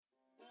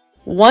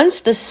Once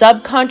the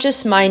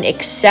subconscious mind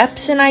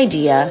accepts an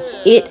idea,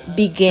 it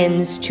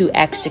begins to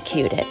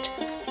execute it.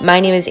 My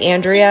name is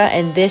Andrea,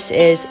 and this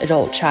is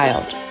Adult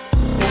Child.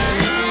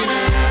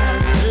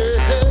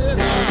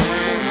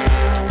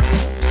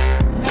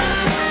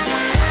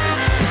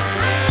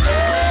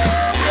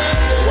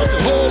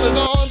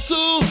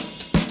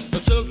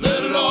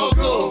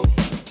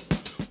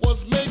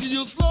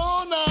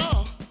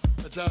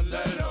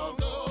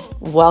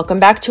 Welcome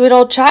back to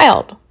Adult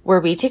Child,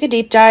 where we take a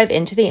deep dive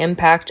into the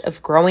impact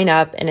of growing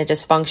up in a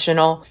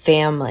dysfunctional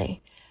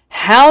family.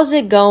 How's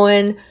it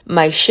going,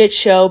 my shit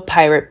show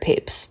pirate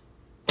peeps?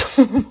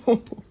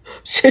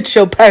 Shit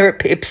show pirate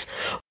peeps.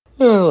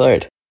 Oh,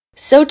 Lord.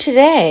 So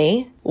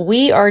today,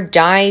 we are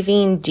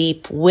diving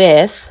deep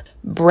with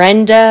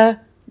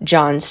Brenda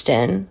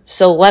Johnston.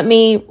 So let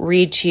me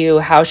read to you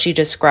how she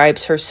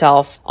describes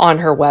herself on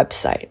her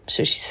website.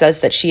 So she says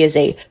that she is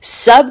a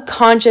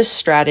subconscious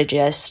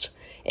strategist,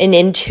 an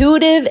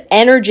intuitive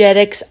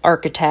energetics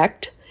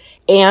architect,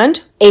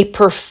 and a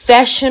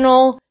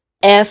professional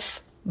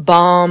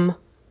F-bomb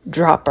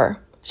dropper.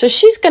 So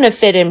she's going to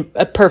fit in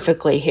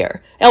perfectly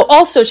here. Now,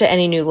 also to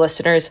any new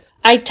listeners,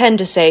 I tend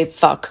to say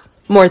fuck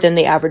more than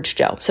the average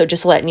Joe. So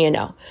just letting you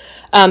know.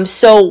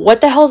 So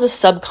what the hell is a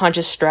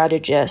subconscious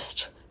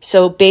strategist?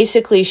 So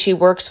basically she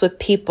works with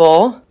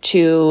people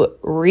to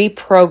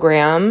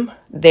reprogram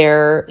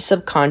their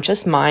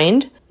subconscious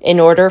mind in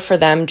order for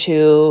them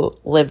to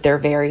live their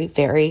very,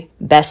 very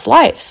best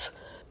lives.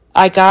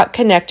 I got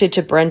connected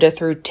to Brenda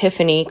through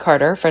Tiffany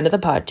Carter, friend of the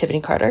pod, Tiffany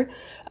Carter.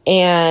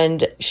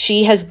 And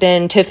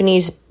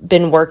Tiffany's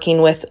been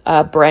working with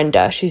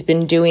Brenda. She's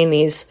been doing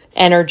these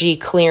energy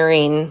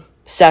clearing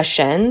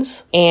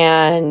sessions.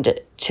 And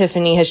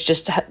Tiffany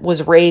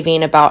was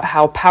raving about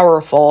how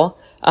powerful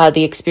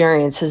the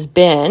experience has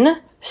been.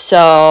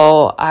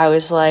 So I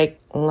was like,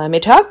 let me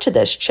talk to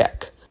this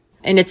chick.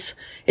 And it's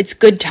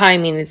good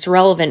timing. It's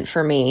relevant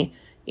for me.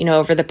 You know,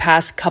 over the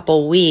past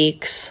couple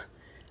weeks,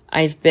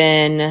 I've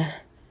been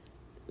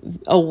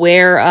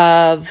aware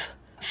of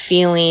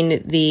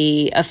feeling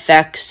the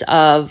effects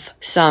of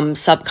some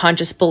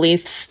subconscious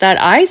beliefs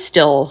that I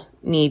still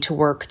need to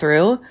work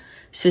through,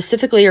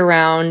 specifically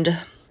around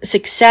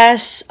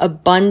success,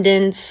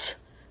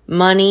 abundance,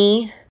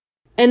 money.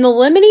 And the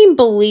limiting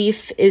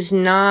belief is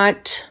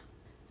not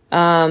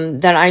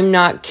that I'm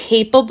not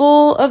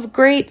capable of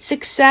great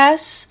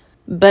success,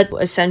 but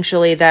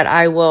essentially that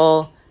I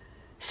will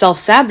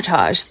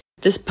self-sabotage.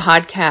 This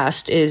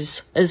podcast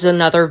is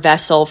another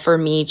vessel for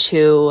me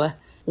to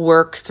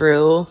work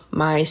through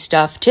my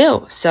stuff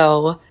too.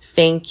 So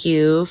thank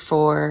you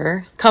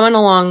for coming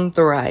along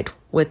the ride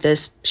with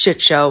this shit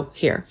show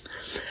here.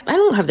 I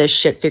don't have this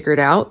shit figured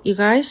out, you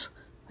guys.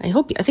 I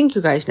think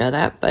you guys know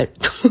that, but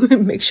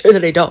make sure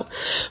that I don't.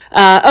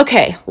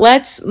 Okay,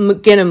 let's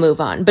get a move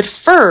on. But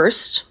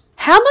first,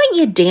 how about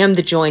you damn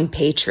the join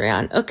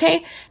Patreon,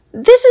 okay?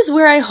 This is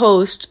where I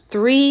host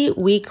 3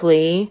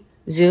 weekly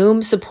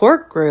Zoom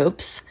support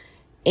groups,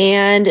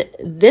 and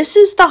this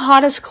is the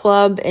hottest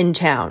club in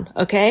town,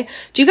 okay?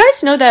 Do you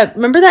guys know that?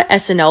 Remember that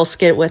SNL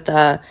skit with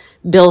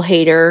Bill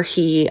Hader?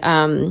 He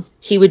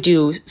would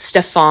do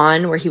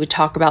Stefan, where he would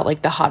talk about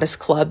like the hottest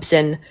clubs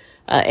in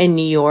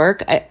New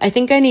York. I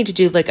think I need to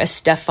do like a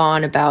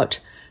Stefan about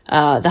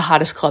the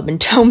hottest club in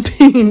town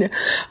being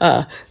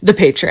the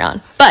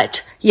Patreon.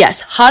 But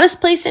yes,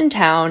 hottest place in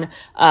town,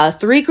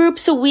 3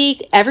 groups a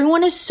week.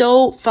 Everyone is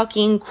so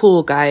fucking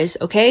cool, guys,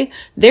 okay?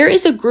 There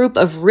is a group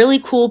of really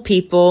cool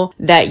people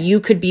that you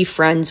could be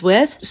friends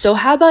with. So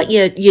how about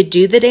you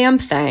do the damn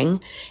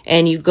thing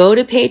and you go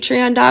to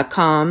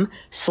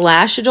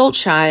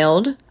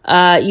patreon.com/adultchild.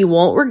 You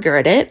won't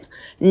regret it.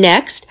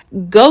 Next,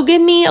 go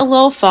give me a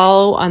little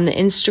follow on the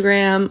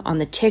Instagram, on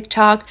the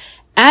TikTok,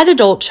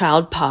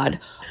 @AdultChildPod.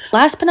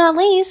 Last but not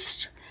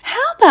least, how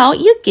about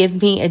you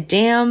give me a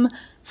damn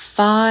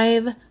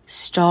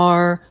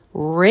 5-star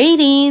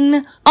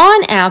rating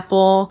on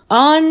Apple,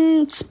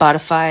 on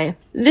Spotify.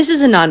 This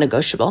is a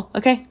non-negotiable,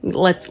 okay?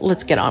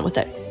 Let's get on with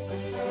it.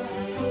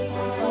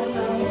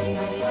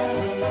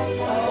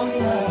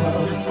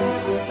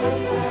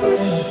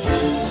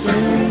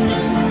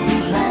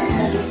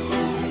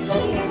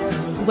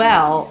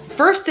 Well,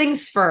 first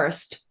things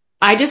first,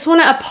 I just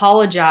want to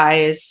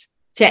apologize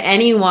to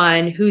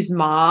anyone whose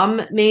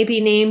mom may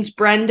be named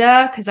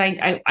Brenda, because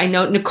I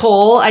know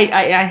Nicole.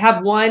 I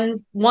have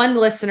one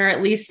listener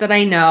at least that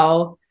I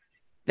know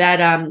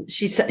that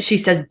she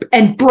says,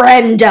 and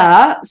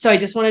Brenda. So I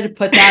just wanted to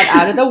put that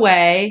out of the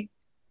way.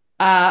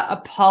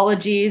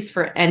 Apologies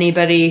for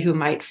anybody who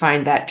might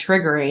find that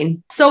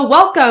triggering. So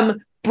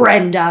welcome,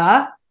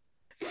 Brenda.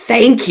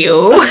 Thank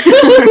you.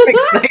 I'm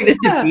excited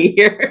to be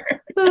here.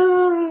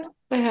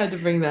 I had to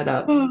bring that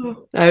up.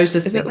 I was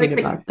just thinking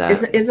about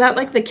that. Is that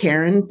like the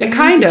Karen thing?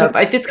 Kind of.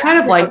 It's kind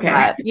of like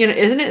that. You know,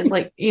 isn't it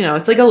like, you know,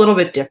 it's like a little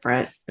bit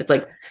different. It's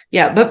like,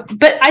 yeah, but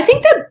I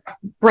think that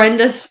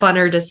Brenda's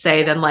funner to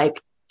say than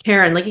like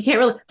Karen. Like you can't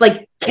really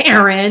like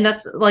Karen.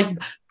 That's like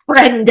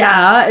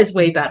Brenda is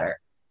way better.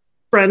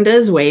 Brenda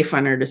is way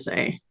funner to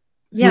say.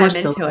 It's more I'm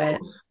into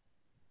it.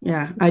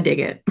 Yeah, I dig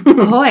it.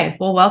 Ahoy.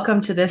 Well,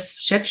 welcome to this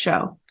shit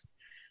show.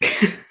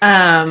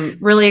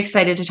 Really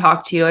excited to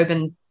talk to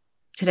you.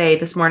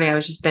 This morning, I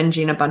was just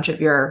binging a bunch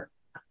of your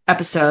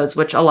episodes,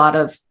 which a lot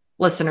of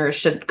listeners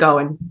should go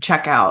and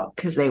check out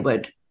because they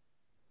would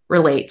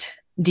relate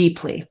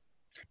deeply.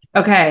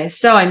 Okay,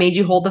 so I made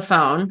you hold the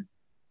phone.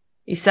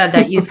 You said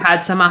that you've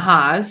had some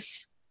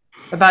ahas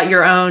about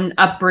your own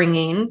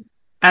upbringing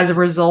as a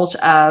result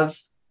of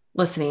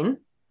listening.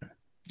 So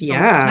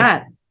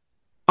yeah.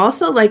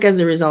 Also, like as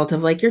a result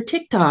of like your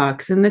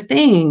TikToks and the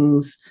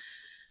things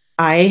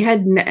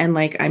and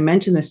like I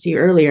mentioned this to you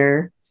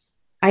earlier,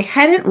 I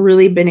hadn't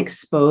really been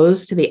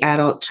exposed to the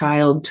adult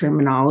child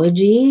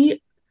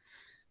terminology.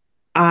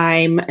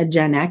 I'm a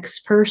Gen X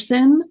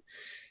person.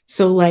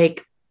 So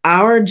like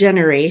our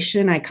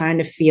generation, I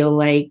kind of feel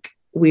like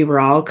we were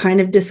all kind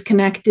of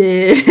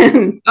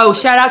disconnected. Oh,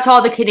 shout out to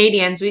all the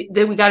Canadians. We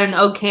got an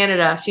O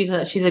Canada. She's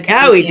a Canadian.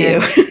 Yeah, we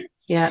do.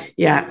 Yeah.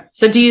 Yeah.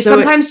 So do you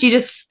sometimes you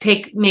just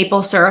take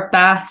maple syrup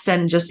baths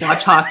and just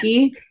watch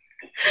hockey?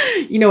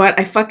 You know what?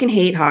 I fucking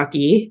hate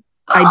hockey.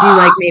 I do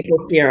like maple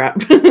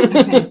syrup.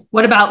 Okay.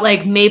 What about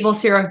like maple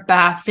syrup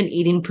baths and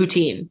eating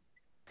poutine?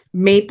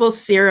 Maple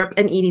syrup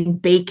and eating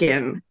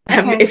bacon.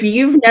 Okay. If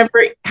you've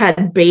never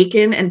had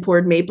bacon and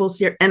poured maple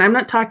syrup, and I'm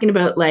not talking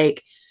about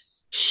like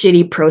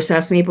shitty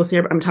processed maple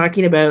syrup, I'm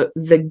talking about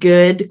the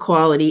good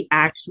quality,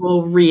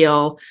 actual,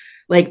 real,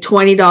 like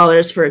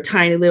 $20 for a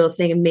tiny little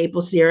thing of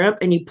maple syrup,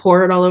 and you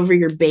pour it all over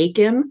your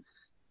bacon.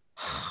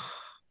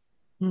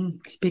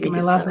 Speaking my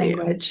love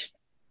language.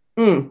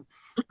 Mm.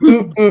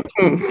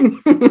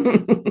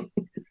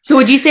 So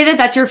would you say that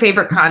that's your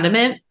favorite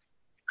condiment?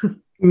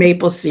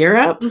 Maple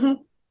syrup?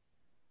 Mm-hmm.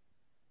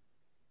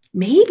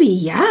 Maybe,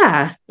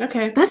 yeah.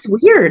 Okay. That's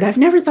weird. I've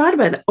never thought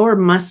about that. Or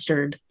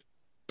mustard.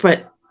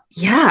 But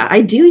yeah,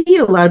 I do eat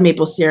a lot of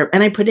maple syrup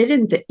and I put it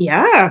in.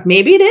 Yeah,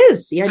 maybe it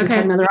is. Yeah, I just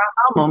had another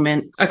aha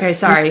moment. Okay,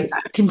 sorry.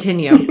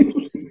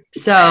 Continue.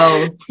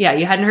 So, yeah,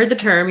 you hadn't heard the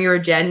term. You were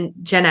Gen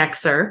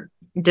Xer.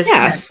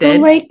 Disconnected. Yeah, so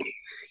like,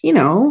 you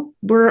know,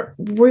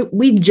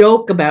 we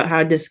joke about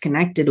how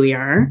disconnected we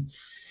are.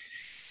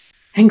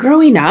 And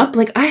growing up,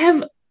 like I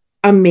have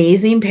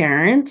amazing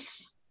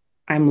parents.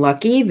 I'm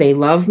lucky. They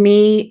love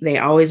me. They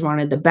always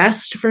wanted the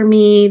best for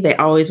me. They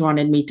always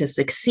wanted me to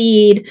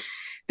succeed.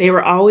 They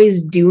were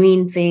always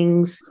doing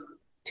things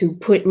to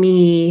put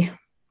me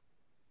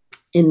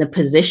in the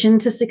position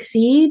to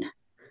succeed.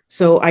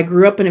 So I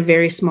grew up in a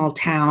very small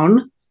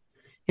town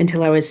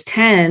until I was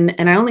 10.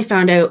 And I only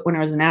found out when I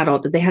was an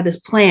adult that they had this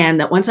plan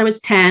that once I was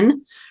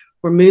 10,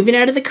 we're moving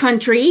out of the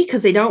country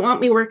because they don't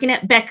want me working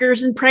at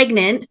Becker's and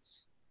pregnant.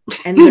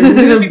 And they're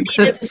moving me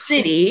to the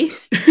city.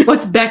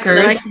 What's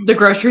Becker's? So the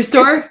grocery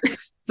store?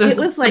 It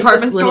was like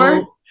department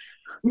store?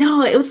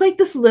 No, it was like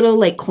this little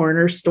like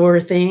corner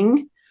store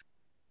thing.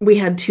 We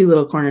had two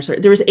little corner stores.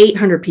 There was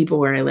 800 people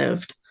where I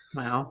lived.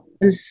 Wow.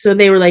 And so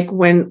they were like,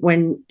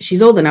 when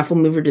she's old enough, we'll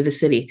move her to the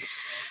city.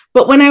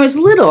 But when I was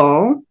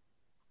little,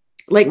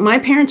 like my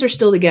parents are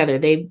still together.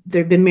 They've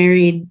been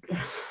married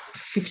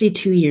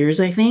 52 years,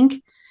 I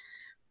think.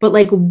 But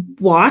like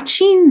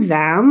watching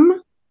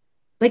them,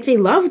 like they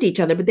loved each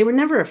other, but they were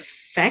never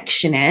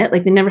affectionate.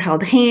 Like they never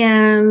held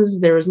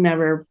hands. There was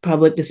never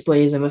public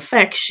displays of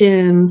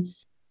affection.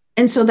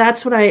 And so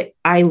that's what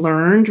I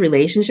learned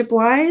relationship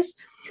wise.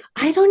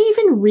 I don't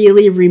even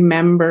really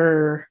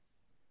remember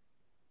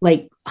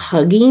like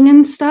hugging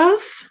and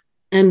stuff.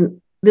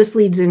 And this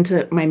leads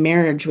into my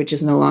marriage, which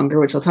is no longer,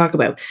 which I'll talk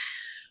about.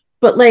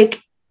 But like,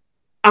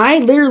 I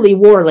literally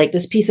wore like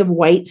this piece of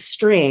white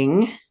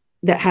string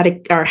that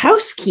had our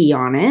house key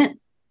on it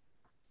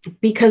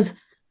because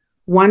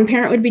one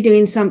parent would be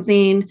doing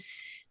something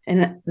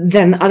and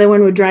then the other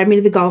one would drive me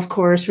to the golf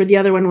course where the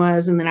other one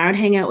was. And then I would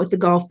hang out with the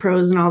golf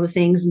pros and all the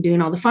things and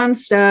doing all the fun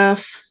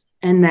stuff.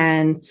 And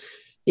then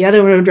the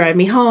other one would drive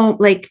me home.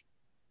 Like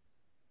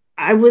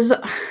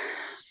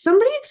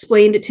somebody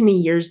explained it to me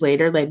years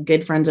later, like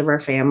good friends of our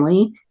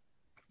family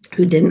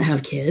who didn't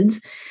have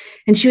kids.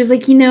 And she was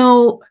like, you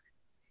know,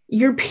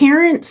 your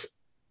parents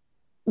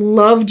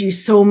loved you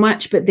so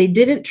much, but they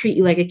didn't treat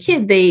you like a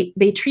kid.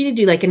 They treated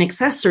you like an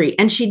accessory.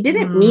 And she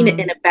didn't mean it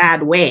in a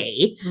bad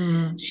way.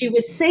 She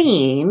was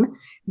saying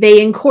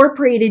they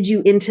incorporated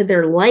you into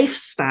their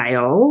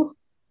lifestyle,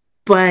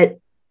 but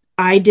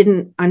I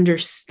didn't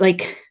understand.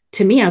 Like,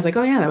 to me, I was like,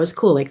 oh yeah, that was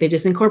cool. Like they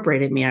just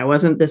incorporated me. I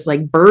wasn't this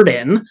like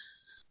burden.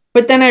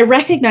 But then I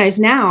recognize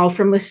now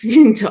from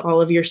listening to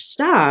all of your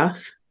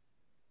stuff.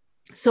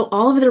 So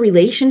all of the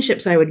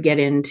relationships I would get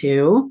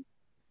into,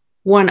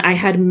 one, I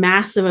had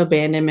massive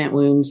abandonment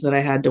wounds that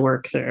I had to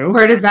work through.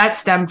 Where does that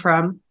stem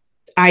from?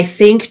 I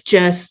think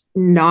just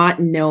not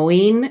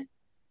knowing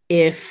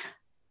if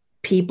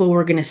people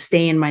were going to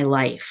stay in my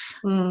life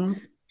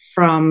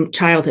from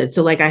childhood.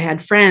 So like I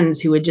had friends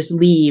who would just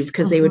leave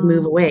because they would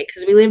move away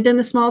because we lived in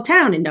the small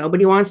town and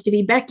nobody wants to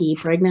be Becky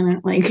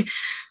pregnant. Like,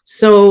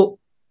 so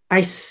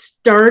I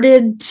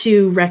started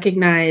to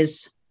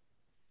recognize,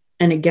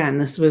 and again,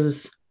 this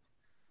was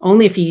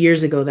only a few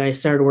years ago that I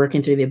started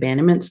working through the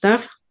abandonment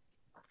stuff.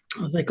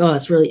 I was like, oh,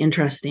 that's really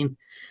interesting.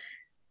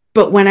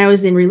 But when I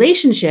was in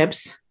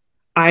relationships,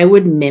 I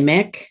would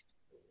mimic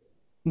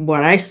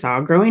what I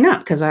saw growing up,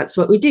 because that's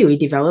what we do. We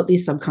develop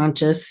these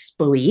subconscious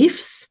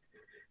beliefs,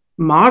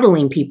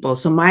 modeling people.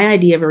 So my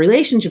idea of a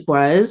relationship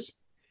was,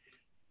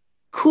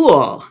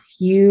 cool,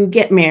 you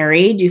get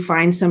married, you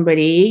find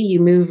somebody, you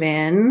move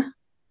in,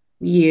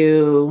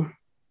 you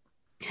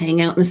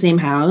hang out in the same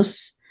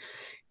house,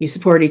 you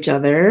support each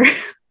other.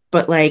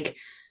 But like,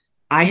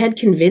 I had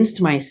convinced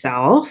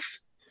myself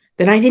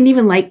that I didn't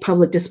even like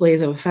public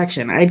displays of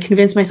affection. I had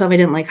convinced myself I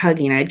didn't like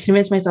hugging. I had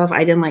convinced myself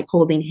I didn't like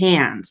holding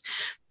hands,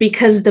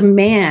 because the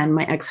man,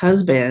 my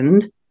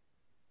ex-husband,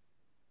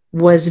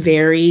 was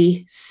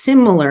very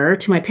similar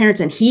to my parents,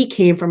 and he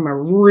came from a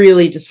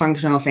really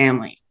dysfunctional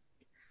family,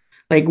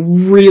 like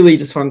really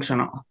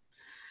dysfunctional.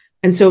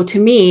 And so to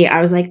me,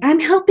 I was like, I'm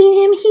helping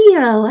him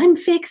heal. I'm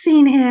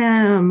fixing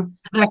him.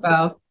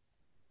 Echo.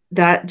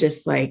 That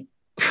just like,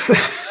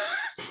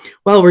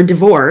 well, we're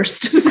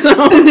divorced. So,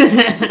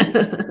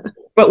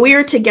 but we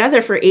were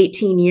together for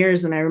 18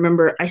 years. And I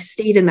remember I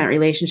stayed in that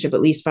relationship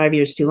at least 5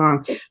 years too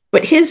long.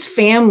 But his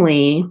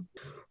family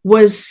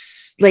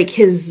was like,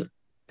 his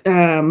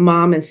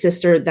mom and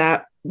sister,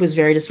 that was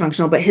very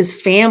dysfunctional. But his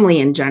family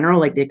in general,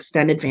 like the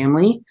extended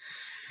family,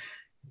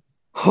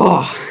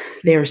 oh,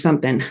 they were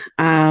something.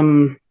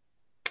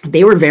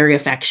 They were very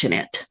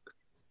affectionate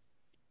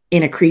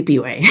in a creepy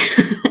way.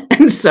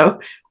 And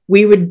so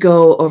we would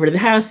go over to the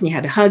house and you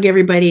had to hug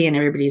everybody, and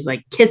everybody's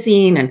like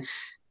kissing, and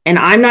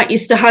I'm not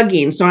used to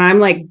hugging. So I'm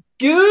like,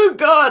 oh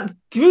God,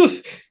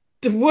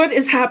 what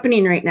is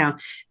happening right now?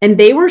 And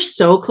they were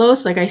so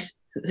close. Like,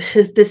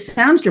 this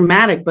sounds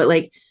dramatic, but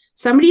like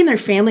somebody in their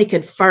family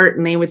could fart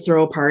and they would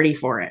throw a party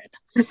for it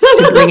to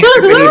bring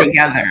everybody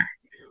together.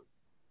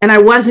 And I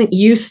wasn't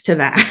used to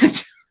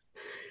that.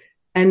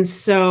 And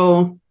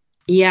so,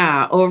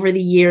 yeah, over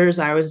the years,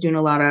 I was doing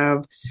a lot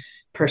of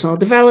personal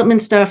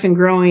development stuff and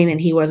growing,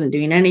 and he wasn't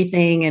doing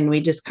anything. And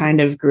we just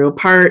kind of grew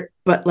apart.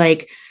 But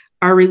like,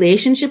 our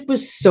relationship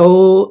was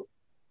so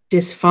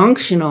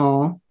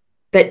dysfunctional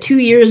that 2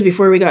 years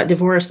before we got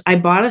divorced, I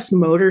bought us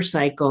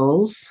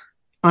motorcycles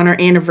on our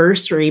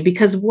anniversary,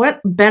 because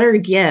what better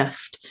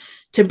gift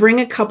to bring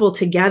a couple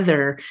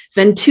together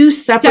than two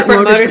separate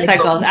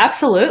motorcycles.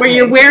 Absolutely. Where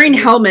you're wearing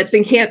helmets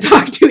and can't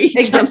talk to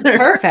each other.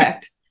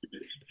 Perfect.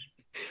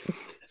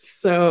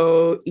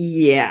 So,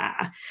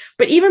 yeah.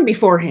 But even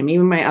before him,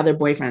 even my other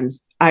boyfriends,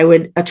 I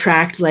would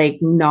attract like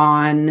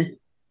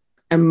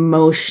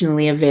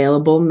non-emotionally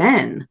available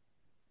men.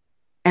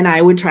 And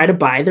I would try to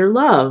buy their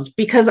love,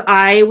 because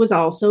I was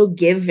also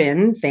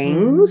given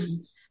things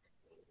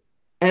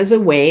as a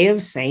way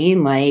of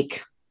saying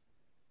like,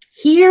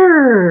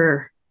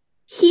 here.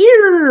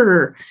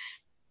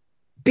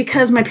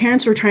 Because my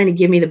parents were trying to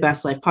give me the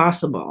best life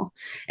possible.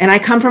 And I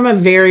come from a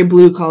very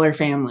blue collar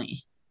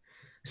family.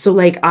 So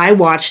like, I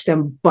watched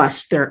them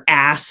bust their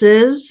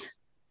asses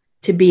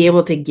to be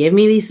able to give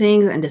me these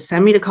things and to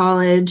send me to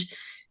college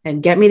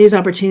and get me these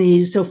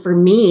opportunities. So for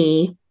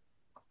me,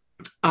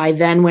 I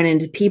then went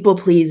into people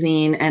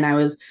pleasing, and I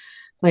was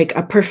like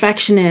a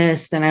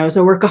perfectionist, and I was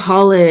a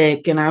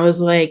workaholic, and I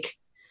was like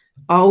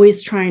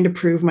always trying to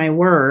prove my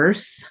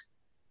worth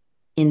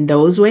in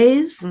those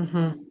ways.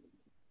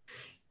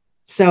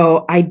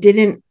 So I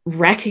didn't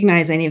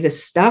recognize any of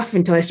this stuff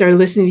until I started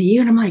listening to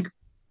you. And I'm like,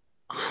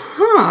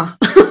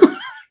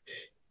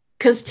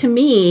 because to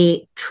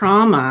me,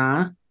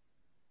 trauma,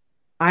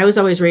 I was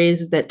always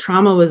raised that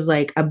trauma was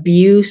like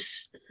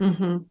abuse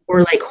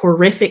or like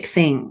horrific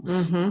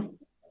things.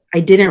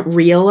 I didn't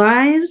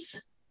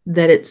realize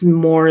that it's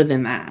more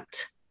than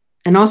that.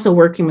 And also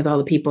working with all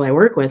the people I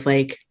work with,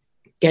 like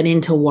getting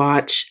to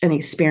watch and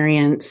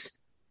experience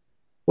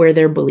where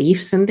their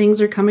beliefs and things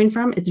are coming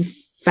from. It's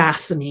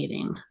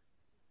fascinating.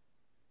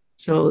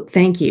 So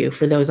thank you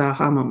for those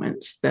aha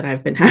moments that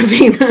I've been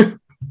having.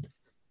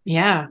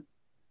 Yeah.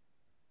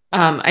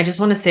 I just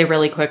want to say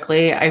really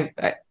quickly,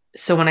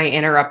 so when I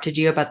interrupted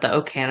you about the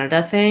O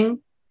Canada thing,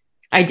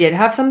 I did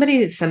have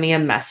somebody send me a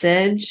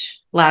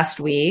message last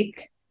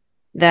week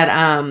that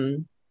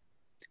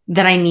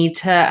that I need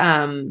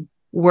to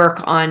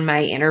work on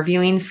my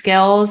interviewing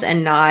skills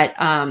and not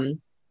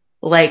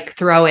like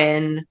throw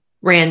in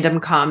random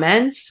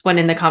comments when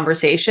in the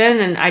conversation.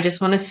 And I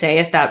just want to say,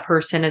 if that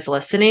person is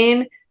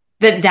listening,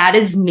 that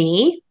is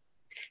me,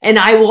 and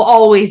I will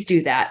always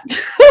do that.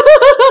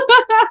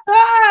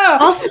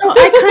 Also,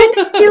 I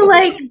kind of feel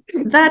like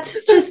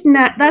that's just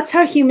not, that's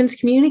how humans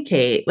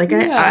communicate. Like,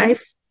 I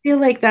feel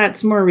like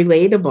that's more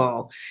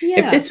relatable.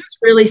 If this was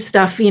really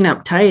stuffy and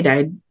uptight,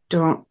 I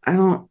don't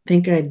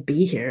think I'd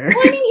be here.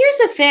 Well, I mean, here's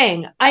the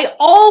thing. I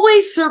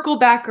always circle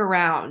back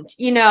around,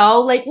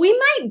 like we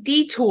might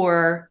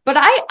detour, but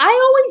I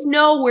always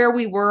know where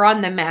we were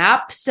on the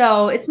map.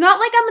 So it's not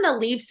like I'm going to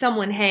leave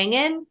someone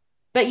hanging,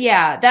 but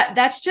yeah,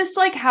 that's just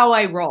like how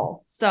I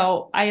roll.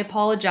 So I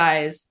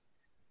apologize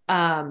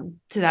to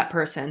that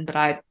person,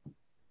 but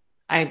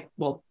I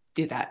will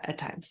do that at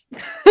times.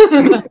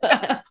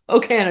 Oh,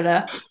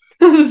 Canada.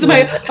 That's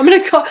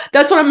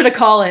what I'm gonna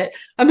call it.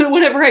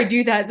 Whenever I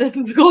do that, this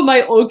is called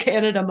my "Oh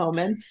Canada"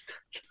 moments.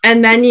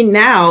 And then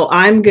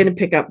I'm going to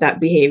pick up that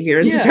behavior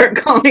and start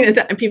calling it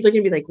that. And people are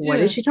going to be like, what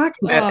is she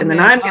talking about? And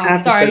then I'm going to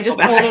have to circle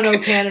back. Pulled an "Oh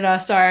Canada."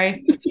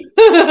 Sorry.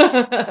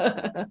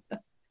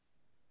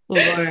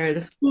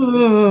 Lord.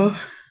 Oh.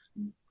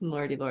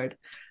 Lordy Lord.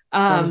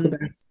 That the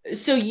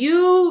best. So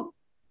you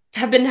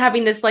have been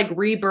having this like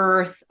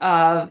rebirth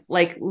of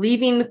like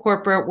leaving the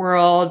corporate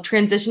world,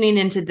 transitioning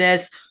into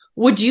this.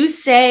 Would you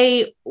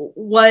say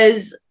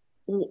was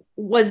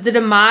the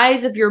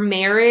demise of your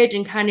marriage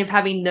and kind of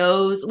having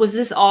those, was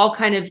this all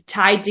kind of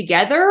tied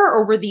together,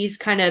 or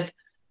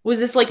was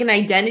this like an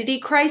identity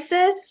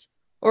crisis,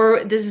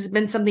 or this has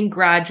been something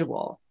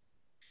gradual?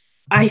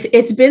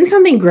 It's been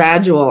something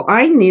gradual.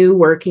 I knew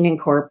working in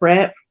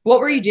corporate.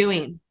 What were you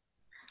doing?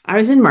 I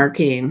was in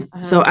marketing.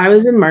 Uh-huh. So I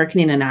was in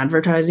marketing and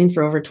advertising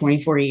for over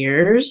 24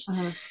 years.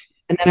 Uh-huh.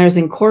 And then I was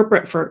in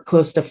corporate for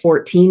close to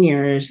 14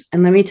 years.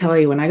 And let me tell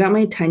you, when I got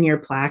my 10-year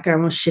plaque, I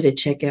almost shit a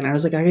chicken. I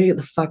was like, I gotta get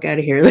the fuck out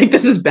of here. Like,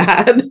 this is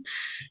bad.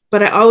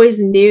 But I always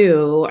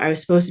knew I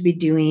was supposed to be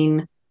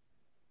doing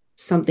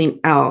something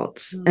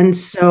else. Mm-hmm. And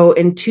so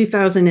in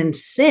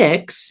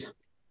 2006,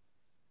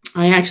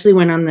 I actually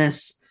went on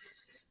this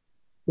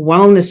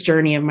wellness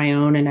journey of my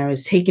own, and I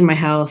was taking my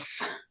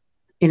health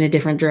in a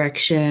different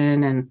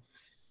direction. And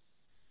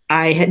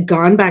I had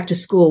gone back to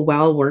school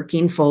while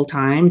working full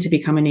time to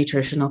become a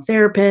nutritional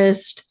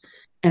therapist.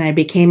 And I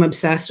became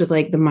obsessed with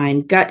like the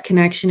mind gut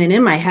connection. And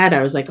in my head,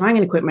 I was like, oh, I'm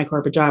going to quit my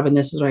corporate job and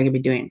this is what I'm going to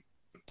be doing.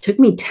 It took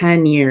me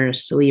 10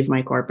 years to leave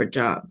my corporate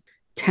job.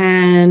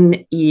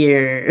 10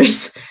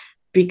 years.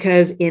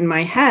 Because in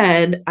my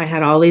head, I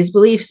had all these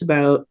beliefs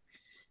about,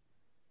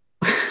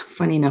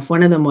 funny enough,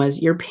 one of them was,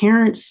 your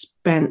parents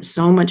spent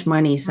so much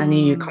money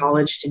sending you to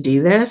college to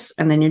do this,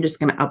 and then you're just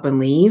going to up and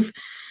leave.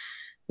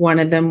 One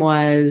of them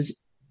was,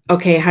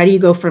 okay, how do you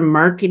go from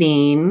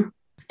marketing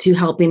to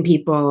helping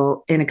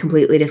people in a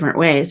completely different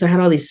way? So I had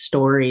all these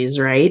stories,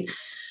 right?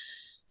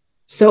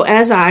 So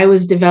as I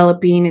was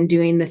developing and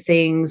doing the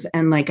things,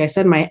 and like I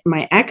said,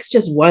 my ex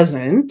just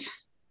wasn't,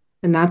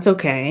 and that's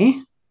okay.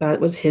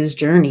 That was his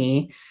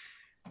journey.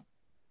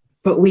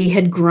 But we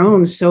had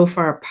grown so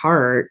far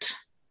apart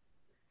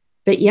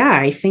that, yeah,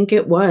 I think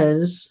it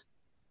was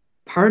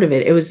part of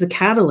it. It was the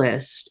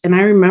catalyst. And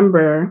I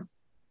remember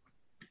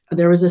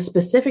there was a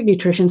specific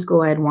nutrition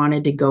school I had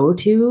wanted to go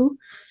to.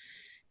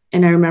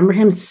 And I remember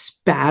him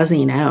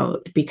spazzing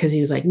out because he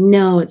was like,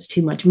 no, it's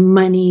too much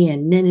money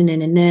and nah, nah,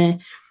 nah, nah, nah.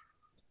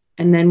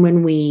 And then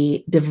when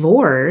we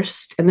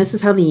divorced, and this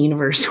is how the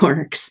universe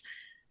works,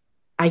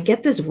 I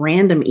get this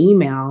random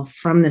email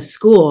from the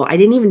school. I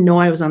didn't even know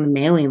I was on the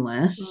mailing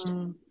list.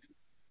 And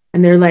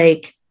they're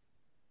like,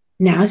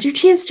 now's your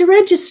chance to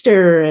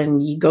register.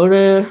 And you go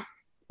to,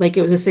 like,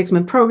 it was a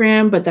 6-month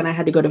program, but then I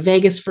had to go to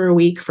Vegas for a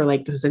week for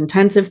like this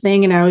intensive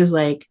thing. And I was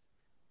like,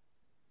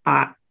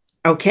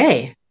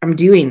 okay, I'm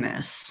doing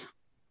this.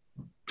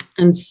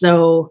 And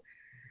so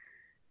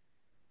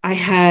I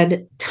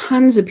had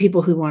tons of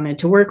people who wanted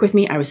to work with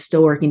me. I was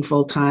still working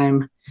full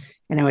time,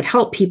 and I would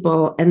help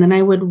people. And then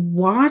I would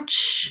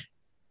watch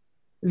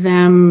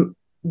them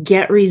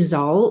get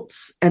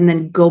results and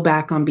then go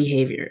back on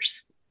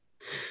behaviors.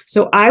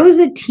 So I was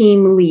a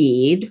team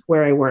lead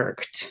where I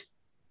worked.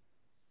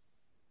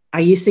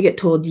 I used to get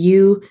told,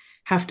 you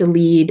have to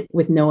lead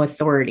with no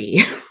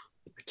authority,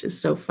 which is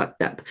so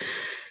fucked up.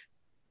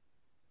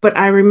 But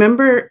I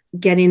remember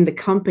getting the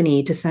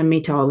company to send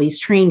me to all these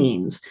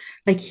trainings,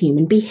 like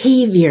human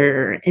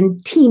behavior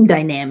and team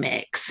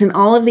dynamics and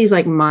all of these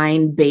like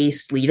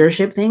mind-based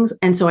leadership things.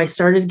 And so I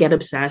started to get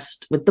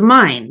obsessed with the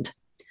mind.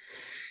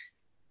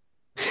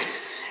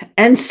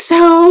 And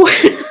so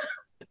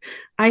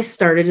I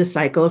started a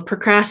cycle of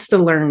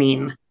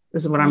procrastinating.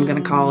 This is what I'm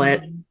going to call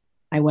it.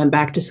 I went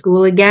back to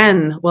school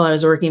again while I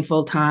was working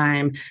full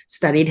time,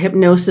 studied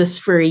hypnosis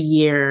for a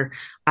year.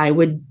 I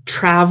would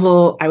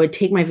travel. I would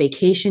take my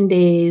vacation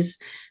days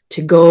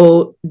to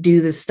go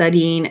do the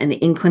studying and the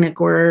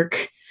in-clinic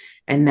work.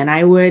 And then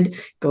I would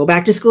go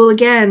back to school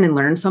again and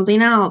learn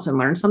something else and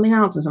learn something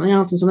else and something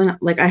else and something else.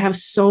 Like, I have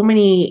so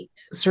many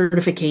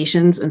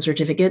certifications and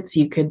certificates,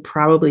 you could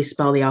probably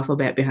spell the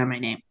alphabet behind my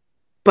name.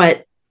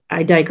 But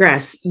I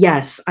digress.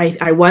 Yes,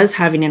 I was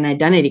having an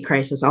identity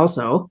crisis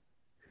also,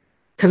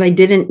 because I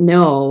didn't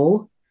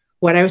know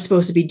what I was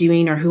supposed to be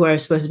doing or who I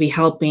was supposed to be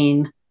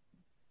helping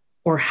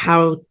or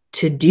how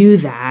to do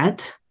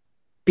that,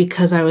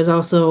 because I was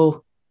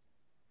also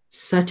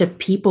such a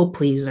people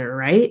pleaser,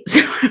 right?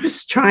 So I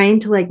was trying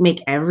to like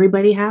make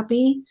everybody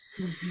happy.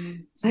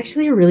 Mm-hmm. It's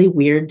actually a really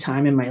weird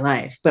time in my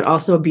life, but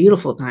also a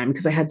beautiful time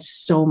because I had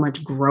so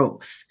much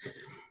growth.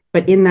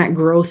 But in that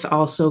growth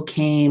also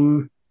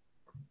came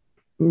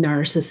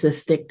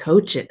narcissistic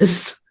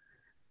coaches,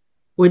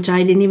 which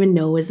I didn't even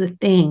know was a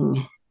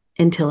thing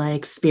until I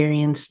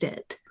experienced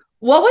it.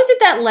 What was it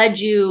that led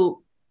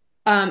you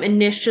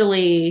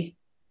initially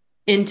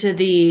into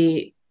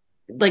the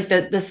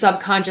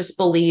subconscious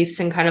beliefs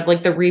and kind of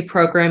like the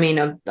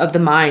reprogramming of the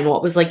mind?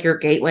 What was like your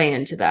gateway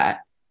into that?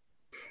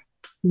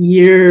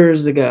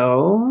 years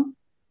ago,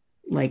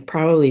 like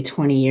probably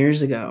 20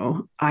 years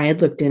ago, I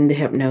had looked into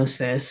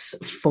hypnosis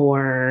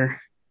for,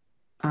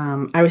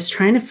 I was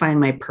trying to find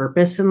my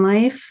purpose in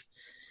life.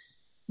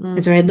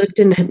 And so I had looked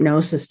into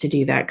hypnosis to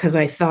do that because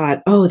I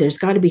thought, oh, there's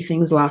got to be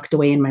things locked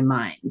away in my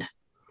mind.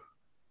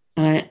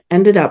 And I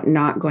ended up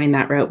not going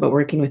that route, but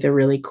working with a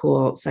really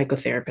cool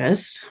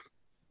psychotherapist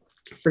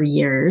for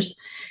years.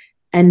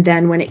 And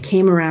then when it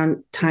came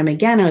around time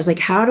again, I was like,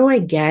 how do I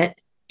get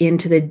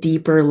into the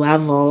deeper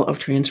level of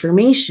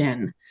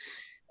transformation?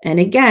 And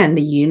again,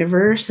 the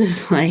universe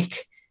is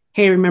like,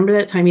 hey, remember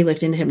that time you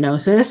looked into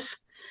hypnosis?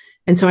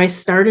 And so I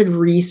started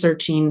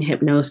researching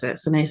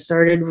hypnosis and I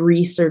started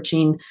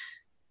researching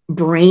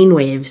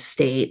brainwave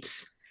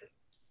states.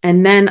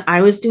 And then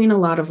I was doing a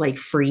lot of like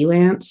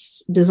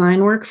freelance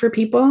design work for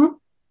people.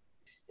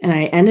 And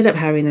I ended up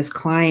having this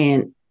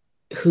client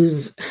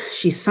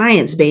she's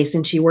science-based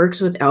and she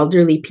works with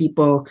elderly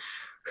people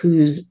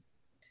who's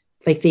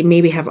like they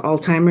maybe have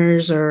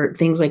Alzheimer's or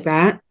things like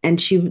that. And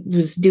she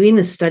was doing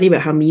this study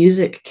about how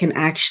music can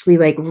actually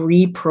like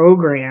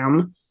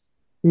reprogram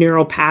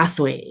neural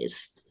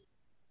pathways.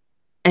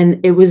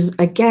 And it was,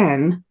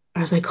 again,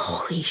 I was like,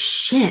 holy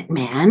shit,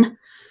 man.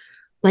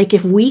 Like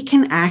if we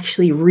can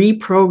actually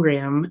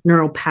reprogram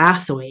neural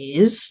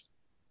pathways,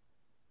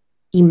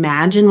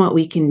 imagine what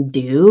we can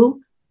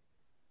do.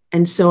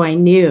 And so I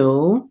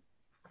knew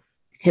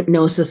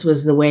hypnosis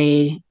was the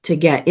way to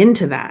get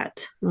into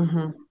that.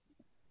 Mm-hmm.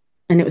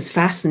 And it was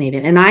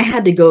fascinating. And I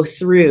had to go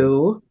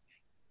through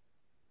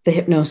the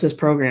hypnosis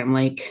program.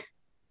 Like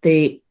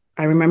I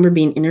remember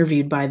being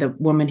interviewed by the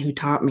woman who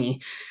taught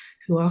me,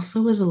 who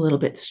also was a little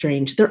bit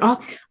strange. They're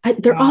all a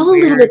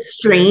little bit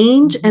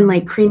strange and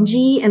like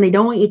cringy, and they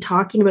don't want you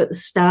talking about the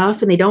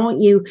stuff, and they don't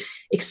want you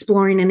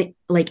exploring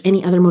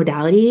any other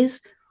modalities.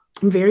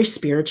 I'm very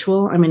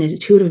spiritual. I'm an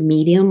intuitive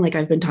medium. Like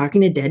I've been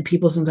talking to dead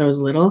people since I was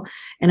little.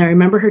 And I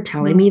remember her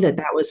telling me that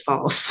was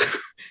false.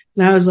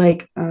 And I was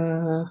like,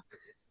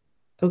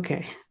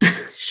 okay,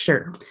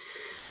 sure.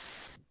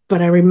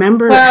 But I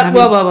remember.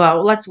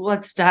 Whoa.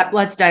 Let's stop.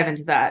 Let's dive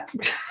into that.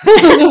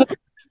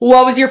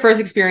 What was your first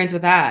experience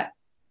with that?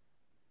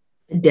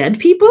 Dead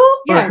people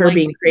or her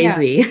being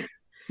crazy? Yeah.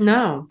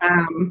 No.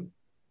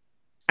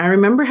 I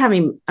remember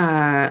having,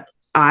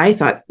 I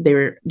thought they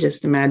were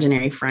just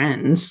imaginary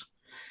friends.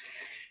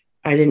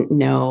 I didn't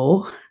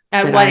know.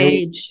 At what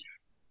age?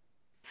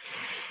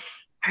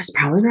 I was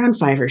probably around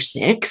 5 or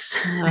 6.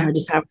 Uh-huh. I would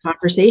just have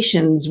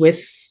conversations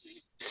with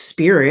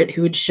spirit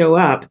who would show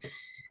up.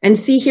 And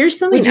see, here's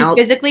something else. Would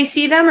you physically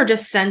see them or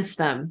just sense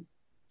them?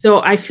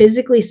 So I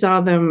physically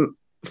saw them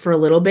for a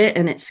little bit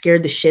and it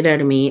scared the shit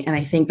out of me. And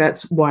I think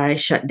that's why I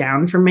shut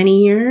down for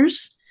many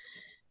years.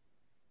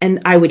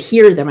 And I would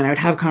hear them and I would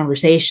have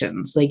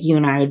conversations. Like you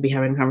and I would be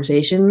having a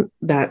conversation,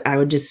 that I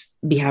would just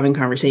be having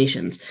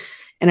conversations.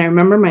 And I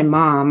remember my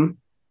mom,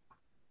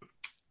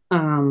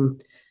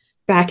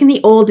 back in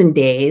the olden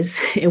days,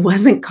 it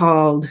wasn't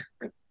called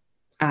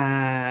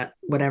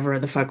whatever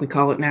the fuck we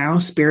call it now,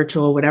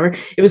 spiritual, whatever.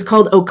 It was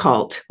called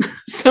occult.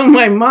 So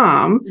my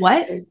mom.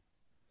 What?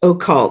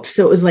 Occult.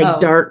 So it was like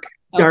dark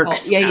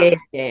stuff.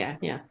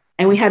 Yeah.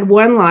 And we had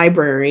one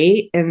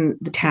library in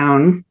the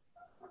town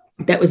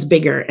that was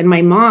bigger. And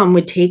my mom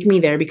would take me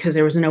there because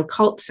there was an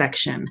occult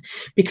section,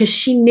 because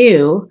she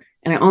knew,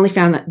 and I only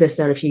found this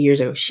out a few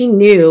years ago, she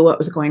knew what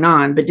was going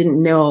on, but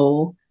didn't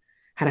know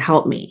how to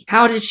help me.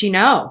 How did she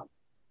know?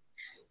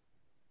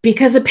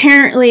 Because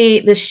apparently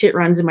this shit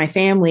runs in my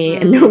family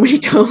and nobody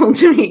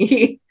told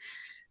me.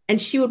 And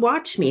she would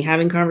watch me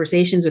having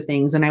conversations with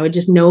things and I would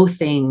just know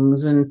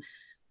things. And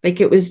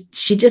like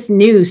she just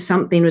knew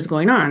something was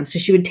going on. So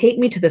she would take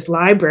me to this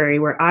library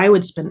where I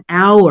would spend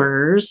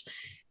hours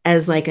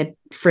as like a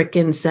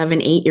freaking 7,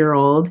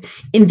 8-year-old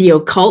in the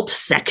occult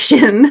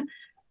section,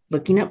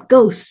 looking up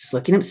ghosts,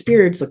 looking up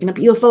spirits, looking up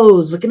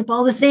UFOs, looking up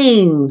all the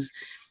things.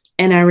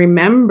 And I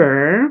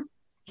remember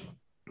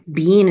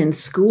being in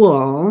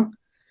school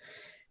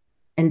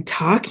and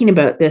talking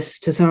about this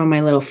to some of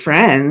my little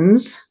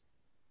friends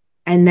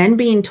and then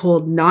being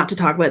told not to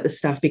talk about this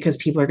stuff because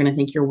people are going to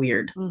think you're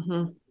weird.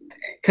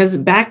 Because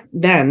back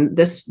then,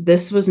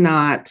 this was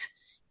not,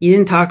 you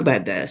didn't talk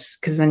about this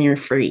because then you're a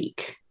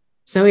freak.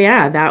 So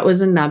yeah, that was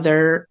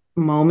another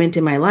moment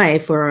in my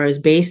life where I was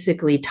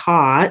basically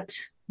taught,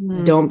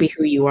 don't be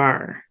who you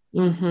are.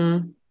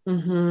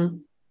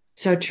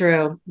 So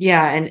true.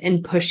 Yeah.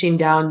 And pushing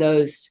down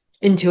those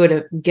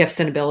intuitive gifts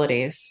and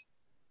abilities.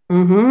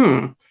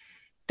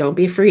 Don't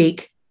be a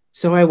freak.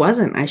 So I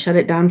wasn't. I shut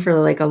it down for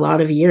like a lot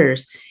of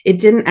years. It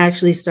didn't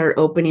actually start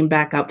opening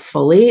back up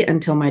fully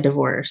until my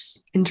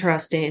divorce.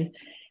 Interesting.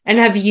 And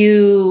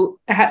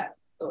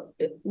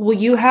will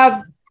you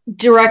have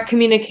direct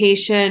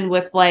communication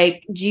with,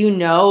 like, do you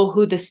know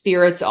who the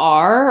spirits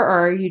are,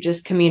 or are you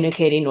just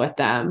communicating with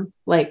them?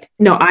 Like,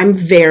 no, I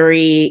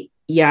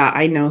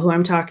know who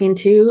I'm talking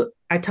to.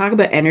 I talk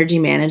about energy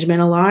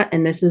management a lot.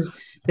 And this is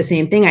the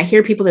same thing. I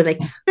hear people that are like,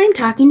 I'm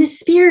talking to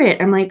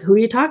spirit. I'm like, who are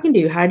you talking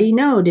to? How do you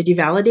know? Did you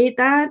validate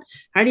that?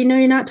 How do you know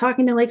you're not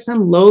talking to like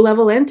some low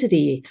level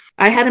entity?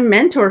 I had a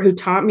mentor who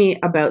taught me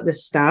about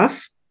this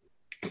stuff.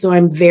 So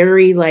I'm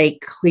very like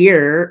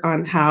clear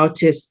on how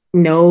to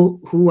know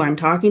who I'm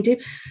talking to.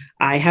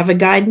 I have a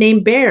guide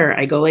named Bear.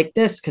 I go like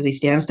this because he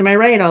stands to my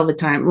right all the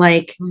time.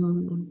 Like,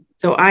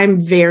 so I'm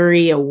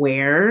very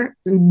aware.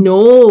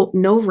 No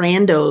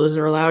randos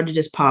are allowed to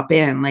just pop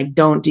in. Like,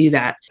 don't do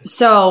that.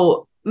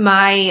 So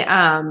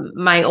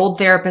my old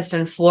therapist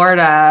in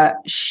Florida,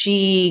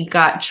 she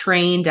got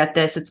trained at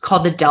this. It's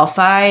called the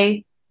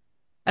Delphi.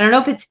 I don't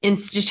know if it's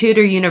institute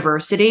or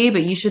university,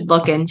 but you should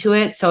look into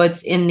it. So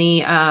it's in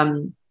the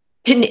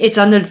it's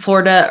on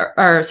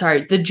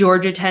the the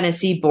Georgia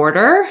Tennessee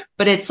border,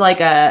 but it's like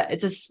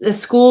it's a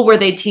school where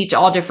they teach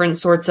all different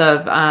sorts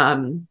of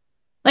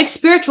like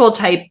spiritual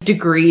type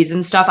degrees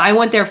and stuff. I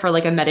went there for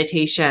like a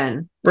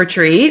meditation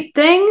retreat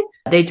thing.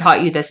 They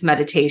taught you this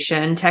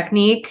meditation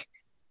technique.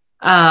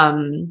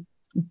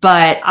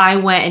 But I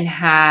went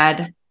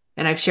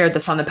and I've shared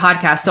this on the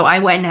podcast. So I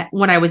went,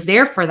 when I was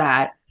there for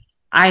that,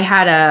 I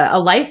had a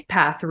life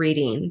path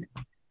reading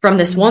from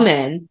this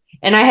woman,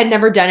 and I had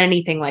never done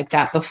anything like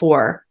that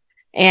before.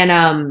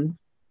 And,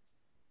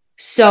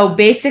 so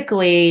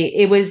basically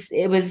it was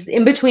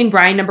in between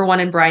brine number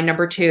 1 and brine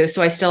number 2.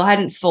 So I still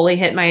hadn't fully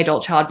hit my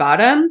adult child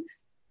bottom,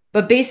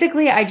 but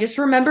basically I just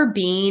remember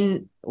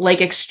being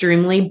like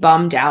extremely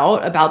bummed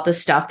out about the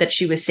stuff that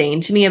she was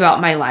saying to me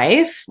about my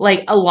life.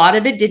 Like a lot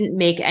of it didn't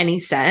make any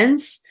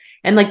sense.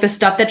 And like the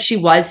stuff that she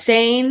was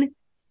saying,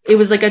 it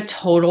was like a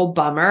total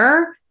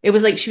bummer. It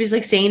was like, she was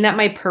like saying that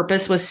my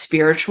purpose was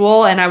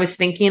spiritual. And I was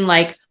thinking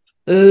like,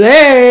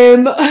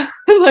 lame.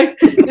 Like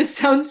this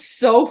sounds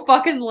so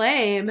fucking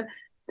lame.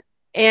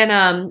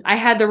 And I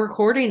had the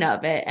recording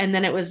of it, and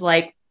then it was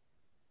like,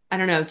 I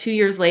don't know, 2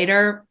 years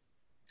later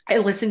I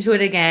listened to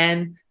it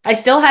again. I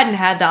still hadn't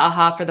had the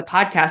aha for the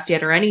podcast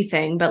yet or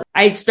anything, but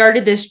I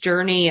started this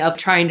journey of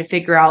trying to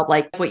figure out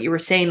like what you were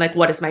saying, like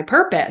what is my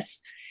purpose?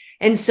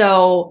 And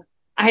so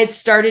I had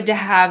started to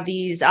have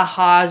these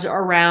ahas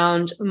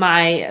around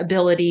my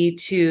ability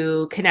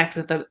to connect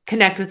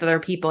with other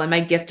people and my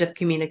gift of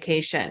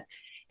communication.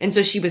 And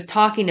so she was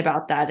talking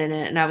about that in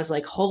it, and I was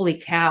like, holy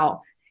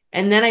cow.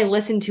 And then I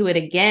listened to it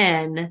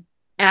again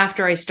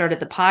after I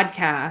started the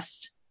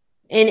podcast,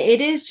 and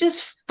it is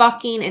just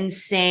fucking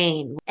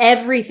insane.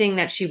 Everything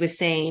that she was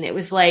saying, it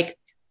was like,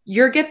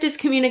 your gift is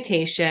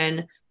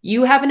communication.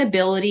 You have an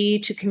ability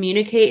to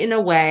communicate in a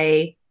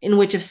way in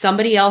which if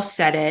somebody else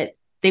said it,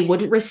 they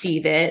wouldn't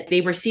receive it. They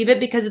receive it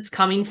because it's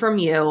coming from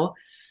you.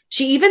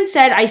 She even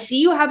said, I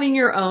see you having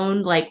your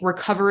own like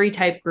recovery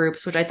type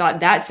groups, which I thought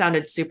that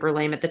sounded super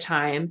lame at the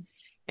time.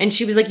 And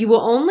she was like, you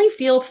will only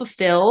feel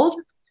fulfilled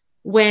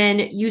when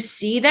you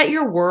see that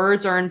your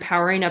words are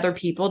empowering other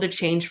people to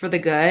change for the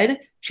good.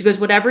 She goes,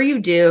 whatever you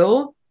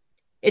do,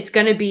 it's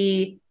going to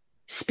be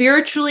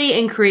spiritually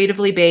and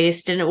creatively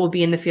based, and it will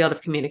be in the field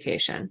of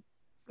communication.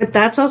 But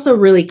that's also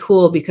really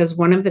cool because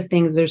one of the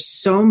things, there's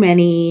so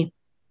many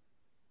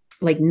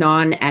like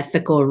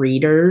non-ethical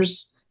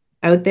readers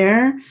out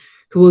there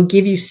who will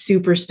give you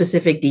super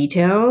specific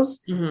details.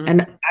 Mm-hmm.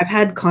 And I've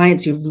had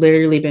clients who've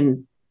literally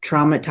been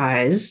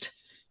traumatized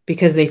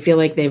because they feel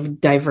like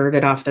they've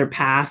diverted off their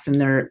path and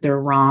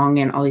they're wrong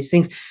and all these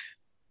things.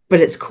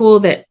 But it's cool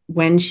that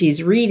when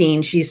she's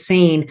reading, she's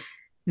saying,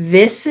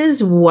 this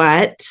is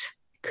what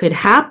could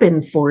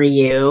happen for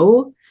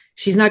you.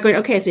 She's not going,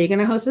 okay, so you're going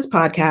to host this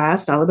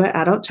podcast all about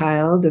adult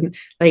child. And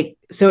like,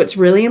 so it's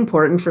really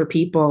important for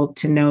people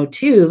to know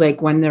too,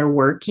 like when they're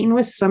working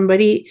with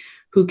somebody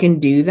who can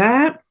do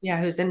that. Yeah.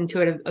 Who's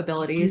intuitive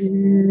abilities.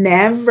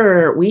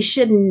 We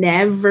should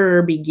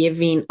never be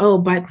giving,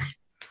 but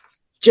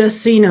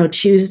just so you know,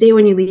 Tuesday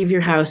when you leave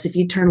your house, if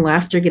you turn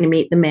left, you're going to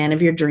meet the man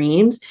of your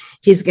dreams.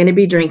 He's going to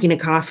be drinking a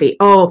coffee.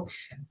 Oh,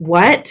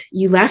 what?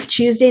 You left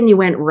Tuesday and you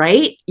went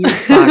right? You're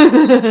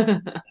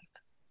fucked.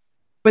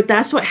 But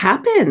that's what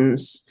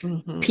happens.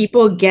 Mm-hmm.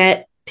 People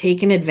get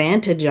taken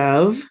advantage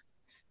of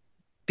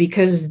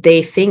because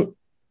they think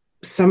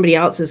somebody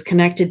else is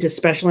connected to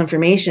special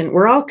information.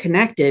 We're all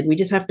connected. We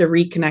just have to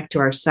reconnect to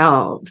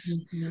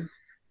ourselves. Mm-hmm. And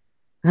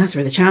that's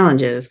where the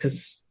challenge is,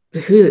 because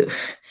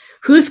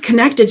who's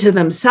connected to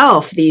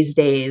themselves these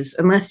days,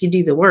 unless you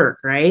do the work,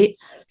 right?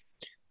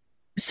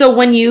 So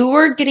when you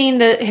were getting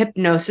the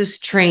hypnosis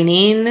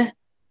training,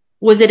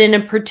 was it in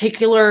a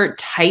particular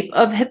type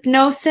of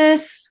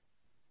hypnosis?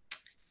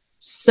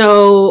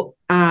 So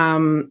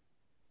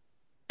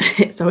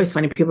it's always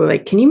funny. People are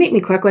like, can you make me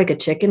cluck like a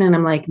chicken? And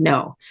I'm like,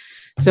 no.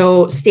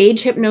 So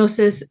stage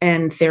hypnosis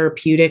and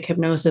therapeutic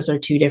hypnosis are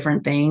two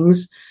different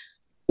things.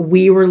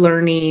 We were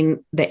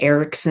learning the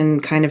Erickson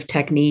kind of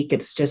technique.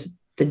 It's just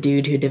the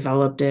dude who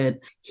developed it.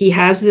 He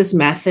has this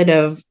method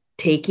of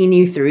taking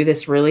you through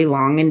this really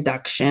long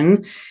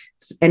induction,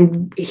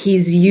 and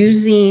he's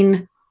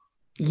using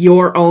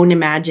your own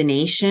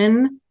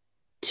imagination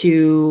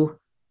to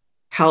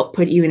help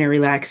put you in a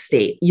relaxed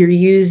state. You're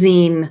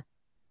using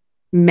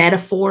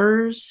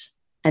metaphors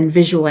and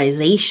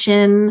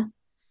visualization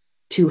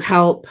to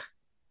help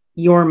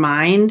your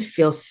mind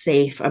feel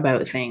safe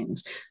about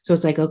things. So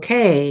it's like,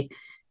 okay,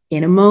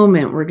 in a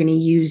moment, we're going to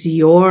use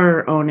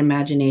your own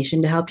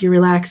imagination to help you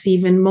relax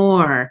even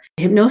more.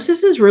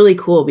 Hypnosis is really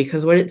cool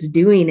because what it's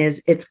doing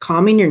is it's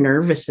calming your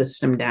nervous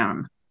system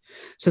down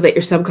so that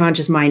your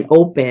subconscious mind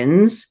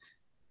opens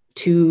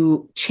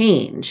to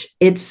change.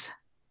 It's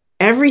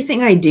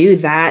everything I do,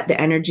 that the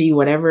energy,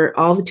 whatever,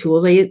 all the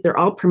tools I use, they're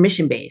all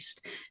permission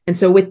based. And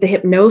so with the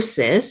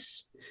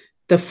hypnosis,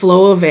 the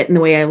flow of it and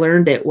the way I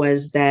learned it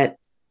was that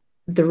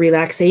the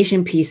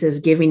relaxation piece is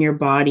giving your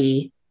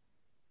body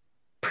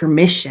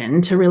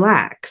permission to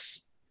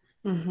relax.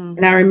 Mm-hmm.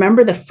 And I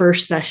remember the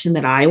first session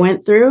that I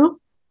went through,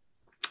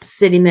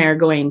 sitting there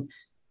going,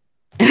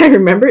 and I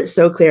remember it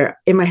so clear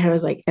in my head. I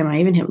was like, am I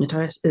even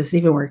hypnotized? Is this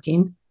even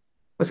working?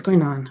 What's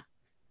going on?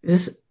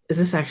 Is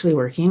this actually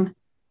working?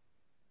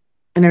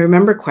 And I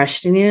remember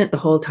questioning it the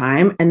whole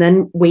time and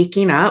then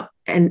waking up,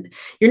 and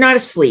you're not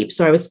asleep.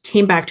 So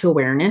came back to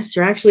awareness.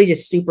 You're actually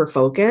just super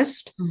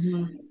focused.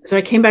 Mm-hmm. So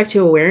I came back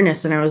to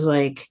awareness and I was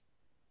like,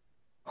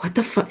 what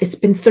the fuck? It's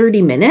been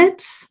 30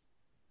 minutes.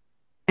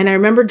 And I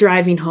remember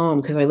driving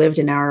home because I lived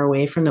an hour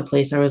away from the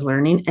place I was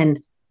learning, and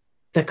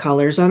the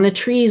colors on the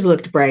trees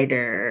looked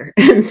brighter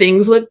and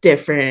things looked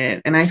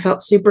different. And I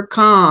felt super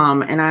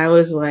calm. And I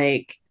was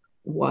like,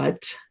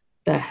 what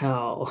the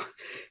hell?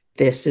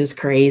 This is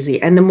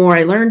crazy. And the more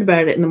I learned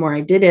about it and the more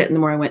I did it and the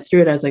more I went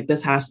through it, I was like,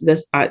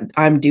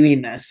 I'm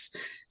doing this.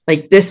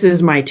 Like, this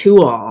is my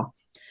tool.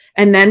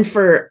 And then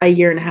for a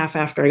year and a half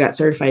after I got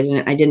certified in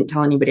it, I didn't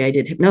tell anybody I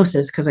did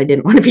hypnosis because I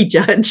didn't want to be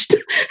judged.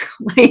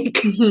 Like,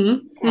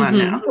 come on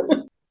now.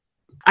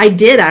 I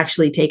did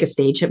actually take a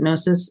stage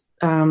hypnosis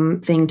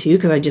thing too,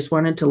 because I just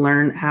wanted to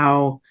learn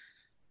how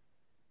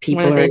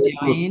people are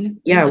doing.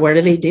 Yeah, what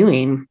are they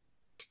doing?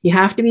 You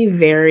have to be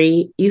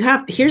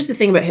here's the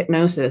thing about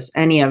hypnosis,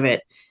 any of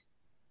it.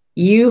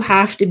 You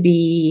have to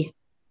be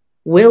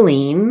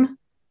willing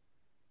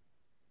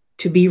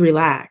to be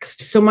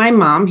relaxed. So my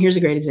mom, here's a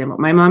great example.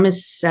 My mom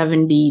is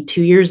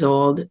 72 years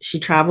old. She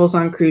travels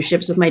on cruise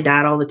ships with my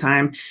dad all the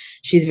time.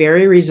 She's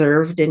very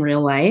reserved in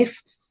real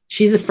life.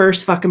 She's the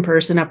first fucking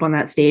person up on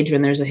that stage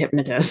when there's a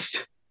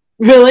hypnotist.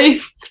 Really?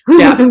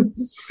 Yeah.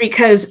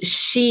 Because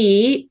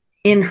she,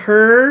 in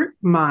her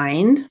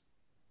mind,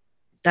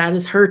 that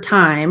is her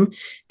time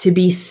to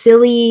be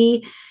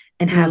silly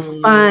and have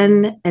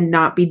fun and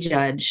not be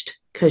judged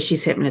because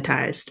she's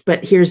hypnotized.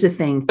 But here's the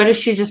thing. But is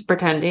she just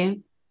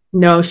pretending?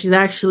 No,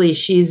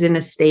 she's in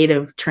a state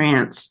of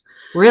trance.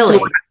 Really?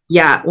 So,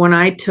 yeah. When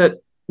I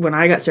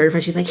got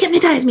certified, she's like,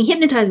 hypnotize me.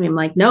 I'm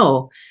like,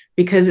 no,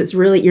 because it's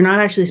really, you're not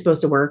actually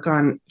supposed to work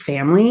on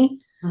family.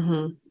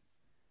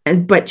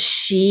 Mm-hmm. But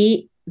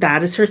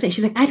that is her thing.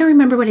 She's like, I don't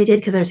remember what I did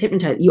because I was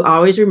hypnotized. You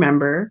always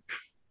remember,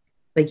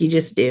 like you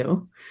just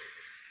do,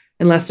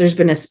 unless there's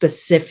been a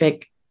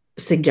specific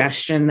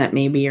suggestion that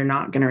maybe you're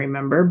not going to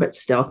remember, but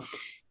still.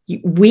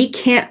 We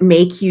can't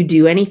make you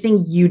do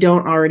anything you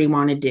don't already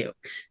want to do.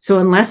 So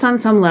unless on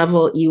some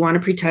level you want to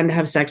pretend to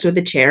have sex with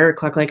a chair or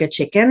cluck like a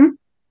chicken,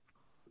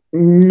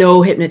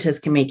 no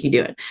hypnotist can make you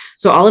do it.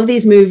 So all of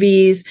these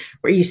movies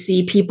where you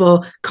see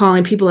people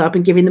calling people up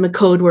and giving them a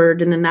code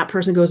word, and then that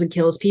person goes and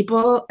kills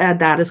people,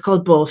 that is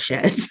called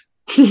bullshit.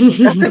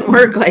 It doesn't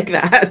work like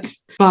that.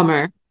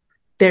 Bummer.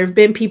 There have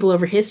been people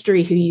over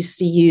history who used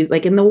to use,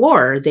 like in the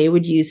war, they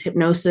would use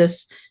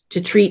hypnosis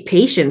to treat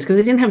patients because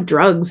they didn't have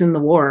drugs in the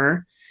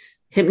war.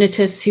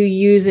 Hypnotists who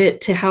use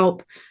it to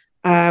help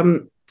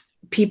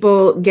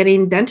people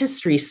getting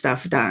dentistry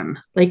stuff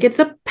done. Like, it's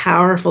a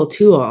powerful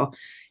tool.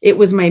 It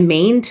was my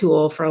main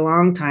tool for a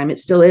long time. It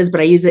still is, but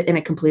I use it in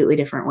a completely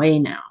different way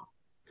now.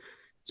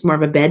 It's more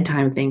of a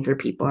bedtime thing for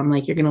people. I'm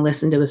like, you're going to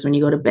listen to this when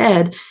you go to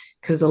bed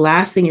because the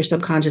last thing your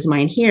subconscious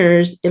mind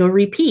hears, it'll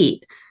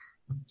repeat.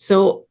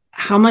 So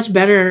how much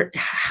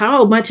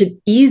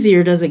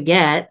easier does it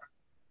get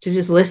to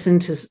just listen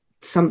to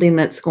something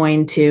that's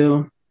going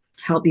to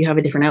help you have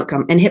a different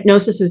outcome? And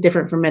hypnosis is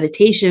different from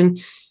meditation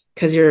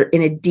because you're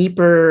in a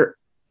deeper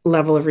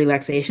level of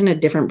relaxation, a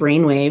different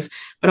brainwave,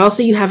 but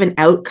also you have an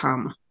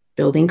outcome,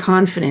 building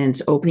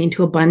confidence, opening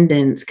to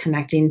abundance,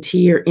 connecting to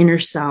your inner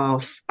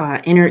self,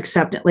 inner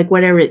acceptance, like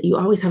whatever, you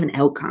always have an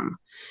outcome.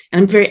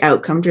 And I'm very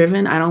outcome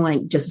driven. I don't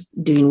like just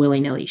doing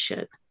willy-nilly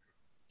shit.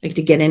 Like,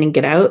 to get in and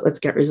get out, let's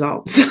get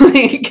results.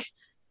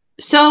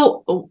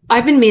 So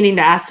I've been meaning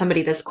to ask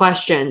somebody this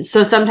question.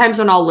 So sometimes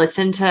when I'll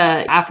listen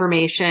to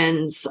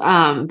affirmations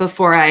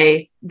before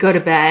I go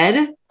to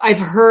bed, I've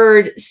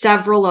heard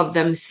several of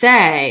them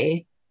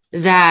say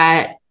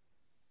that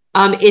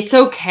it's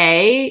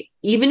okay.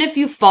 Even if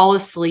you fall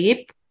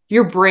asleep,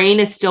 your brain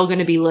is still going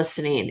to be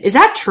listening. Is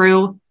that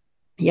true?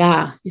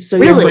 Yeah. So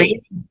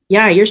really?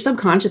 Your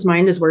subconscious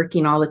mind is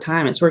working all the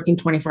time. It's working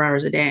 24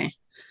 hours a day.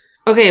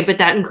 Okay. But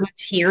that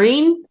includes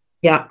hearing?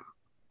 Yeah.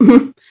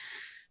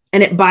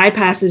 And it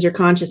bypasses your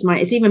conscious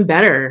mind. It's even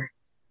better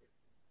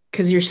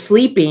because you're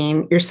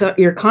sleeping.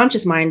 Your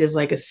conscious mind is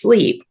like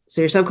asleep.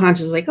 So your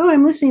subconscious is like, oh,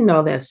 I'm listening to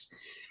all this.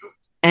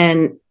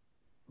 And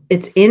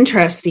it's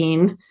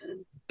interesting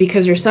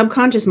because your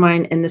subconscious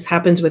mind, and this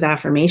happens with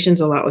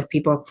affirmations a lot with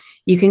people,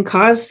 you can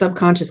cause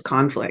subconscious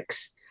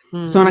conflicts.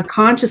 So on a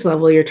conscious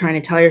level, you're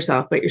trying to tell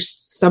yourself, but your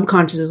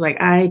subconscious is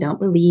like, I don't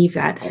believe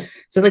that.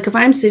 So like if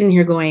I'm sitting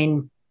here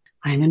going,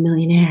 I'm a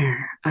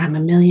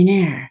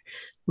millionaire,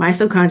 my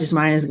subconscious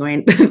mind is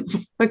going,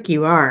 fuck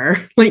you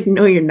are. Like,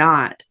 no, you're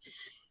not.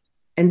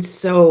 And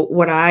so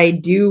what I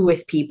do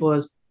with people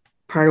is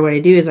part of what I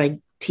do is I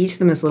teach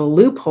them this little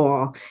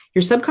loophole.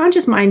 Your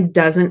subconscious mind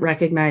doesn't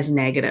recognize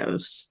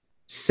negatives.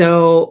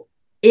 So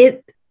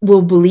it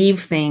will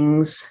believe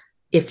things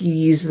if you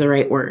use the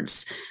right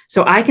words.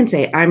 So I can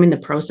say, I'm in the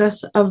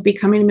process of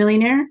becoming a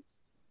millionaire.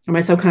 And my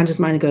subconscious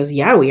mind goes,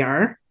 yeah, we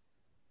are.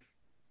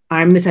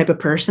 I'm the type of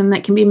person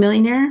that can be a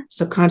millionaire.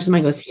 Subconscious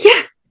mind goes,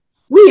 yeah,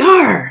 we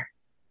are.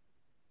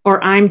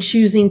 Or I'm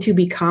choosing to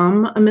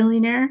become a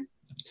millionaire.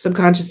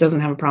 Subconscious doesn't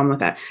have a problem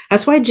with that.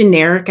 That's why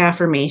generic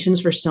affirmations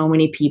for so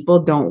many people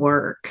don't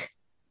work,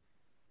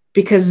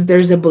 because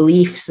there's a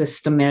belief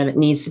system there that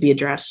needs to be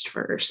addressed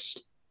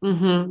first.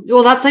 Mm-hmm.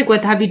 Well, that's like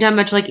have you done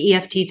much like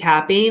EFT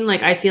tapping?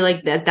 Like, I feel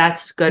like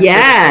that's good.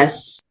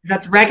 Yes.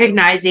 That's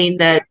recognizing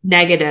the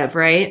negative,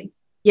 right?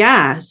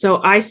 Yeah.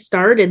 So I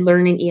started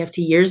learning EFT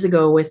years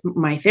ago with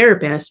my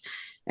therapist.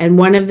 And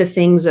one of the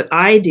things that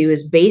I do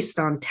is based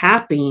on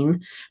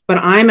tapping, but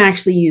I'm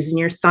actually using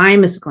your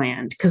thymus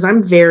gland because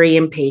I'm very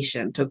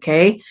impatient.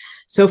 Okay.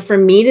 So for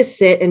me to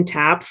sit and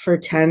tap for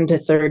 10 to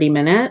 30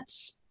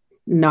 minutes,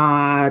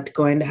 not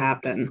going to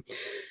happen.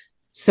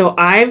 So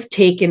I've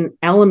taken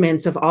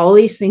elements of all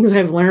these things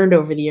I've learned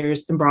over the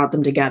years and brought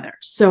them together.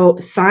 So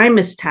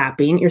thymus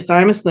tapping, your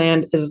thymus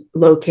gland is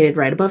located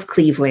right above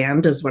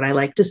Cleveland, is what I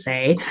like to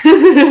say.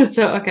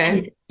 So,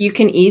 okay. You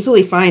can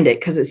easily find it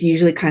because it's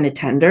usually kind of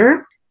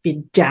tender. If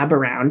you jab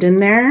around in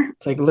there,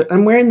 it's like,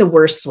 I'm wearing the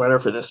worst sweater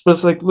for this, but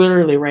it's like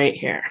literally right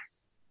here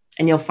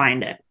and you'll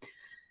find it.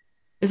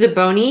 Is it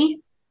bony?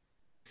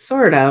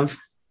 Sort of.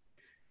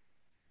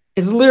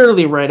 It's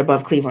literally right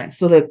above Cleveland.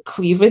 So the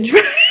cleavage.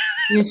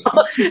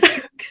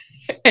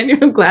 And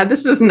I'm glad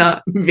this is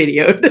not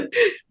videoed.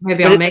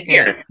 Maybe I'll make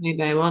it.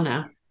 Maybe I will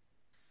now.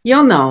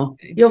 You'll know.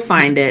 You'll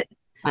find it.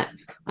 I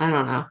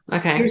don't know.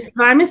 Okay. Your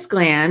thymus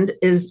gland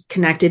is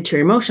connected to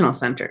your emotional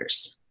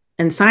centers.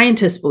 And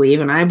scientists believe,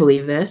 and I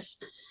believe this,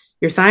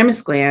 your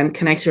thymus gland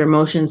connects your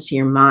emotions to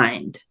your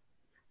mind.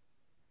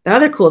 The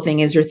other cool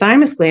thing is your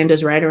thymus gland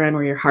is right around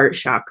where your heart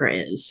chakra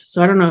is.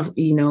 So I don't know if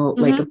you know,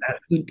 like,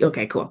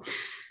 okay, cool.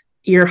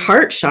 Your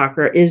heart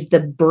chakra is the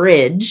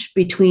bridge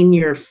between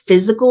your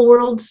physical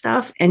world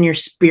stuff and your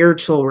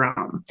spiritual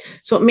realm.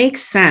 So it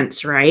makes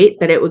sense, right?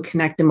 That it would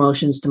connect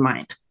emotions to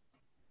mind.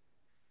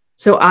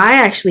 So I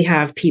actually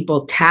have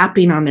people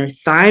tapping on their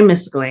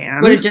thymus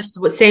gland. Would it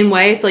just same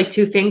way, like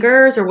 2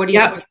 fingers, or what do you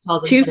tell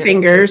them? 2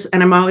 fingers,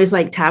 and I'm always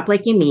like, tap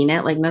like you mean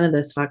it, like none of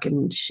this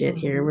fucking shit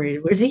here.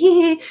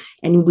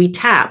 And we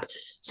tap.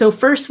 So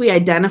first we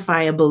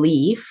identify a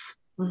belief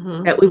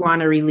that we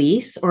want to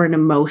release or an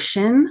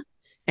emotion,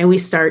 and we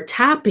start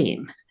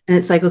tapping. And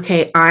it's like,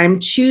 okay,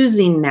 I'm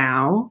choosing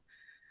now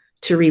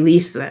to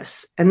release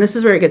this. And this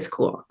is where it gets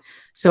cool.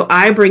 So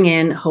I bring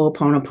in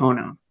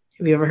Ho'oponopono.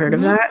 Have you ever heard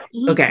of that?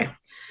 Okay.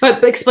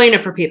 But explain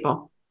it for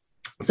people.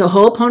 So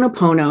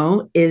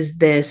Ho'oponopono is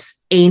this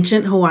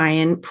ancient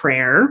Hawaiian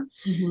prayer.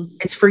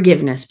 It's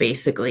forgiveness,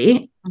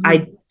 basically.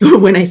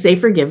 When I say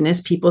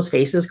forgiveness, people's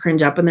faces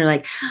cringe up and they're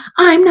like,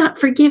 I'm not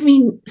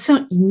forgiving.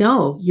 So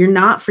no, you're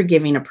not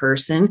forgiving a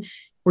person.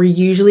 We're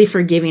usually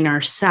forgiving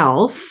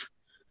ourselves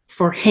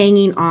for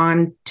hanging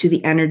on to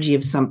the energy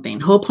of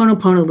something.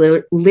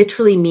 Ho'oponopono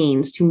literally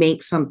means to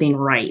make something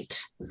right.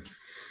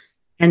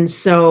 And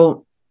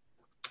so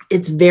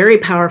it's very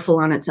powerful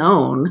on its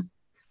own.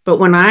 But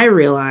when I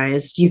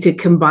realized you could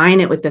combine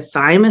it with the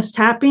thymus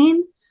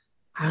tapping,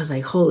 I was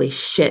like, holy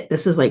shit,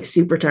 this is like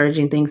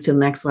supercharging things to the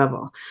next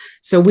level.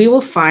 So we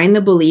will find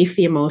the belief,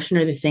 the emotion,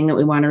 or the thing that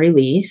we want to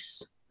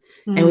release.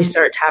 And we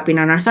start tapping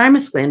on our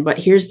thymus gland. But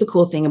here's the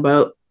cool thing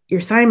about your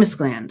thymus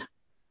gland.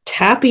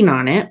 Tapping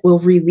on it will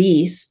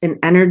release an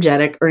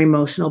energetic or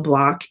emotional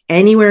block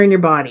anywhere in your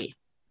body.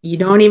 You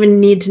don't even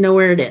need to know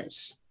where it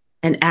is.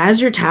 And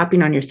as you're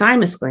tapping on your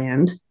thymus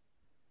gland,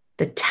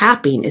 the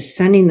tapping is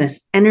sending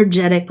this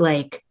energetic,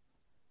 like,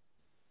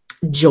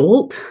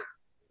 jolt,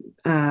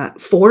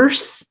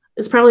 force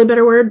is probably a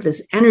better word,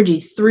 this energy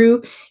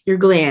through your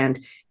gland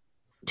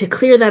to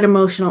clear that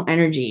emotional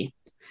energy.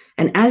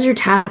 And as you're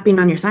tapping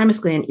on your thymus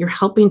gland, you're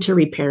helping to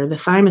repair the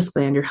thymus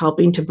gland. You're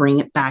helping to bring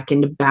it back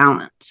into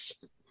balance.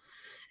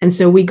 And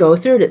so we go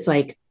through it. It's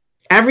like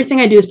everything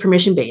I do is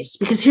permission-based,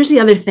 because here's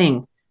the other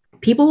thing.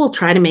 People will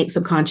try to make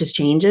subconscious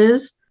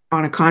changes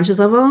on a conscious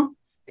level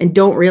and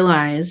don't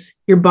realize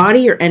your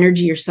body, your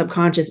energy, your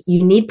subconscious,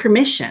 you need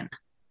permission.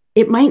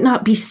 It might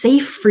not be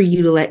safe for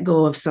you to let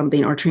go of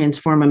something or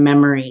transform a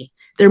memory.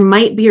 There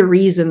might be a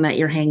reason that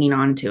you're hanging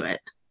on to it.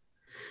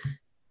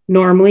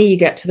 Normally you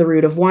get to the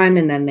root of one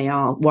and then they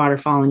all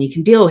waterfall and you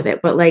can deal with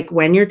it. But like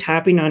when you're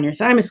tapping on your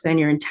thymus gland,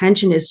 your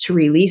intention is to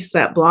release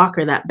that block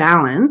or that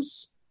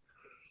balance,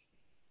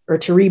 or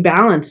to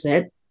rebalance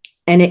it.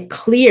 And it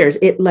clears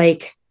it,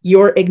 like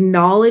You're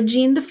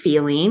acknowledging the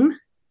feeling.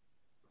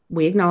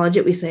 We acknowledge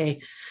it. We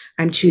say,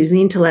 I'm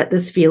choosing to let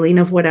this feeling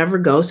of whatever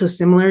go. So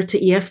similar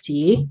to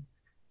EFT.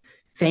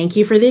 Thank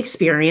you for the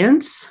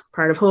experience.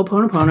 Part of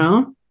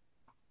Ho'oponopono.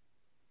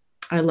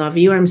 I love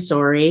you. I'm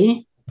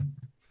sorry.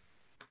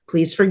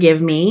 Please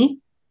forgive me.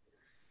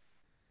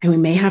 And we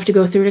may have to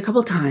go through it a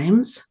couple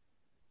times.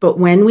 But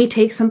when we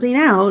take something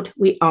out,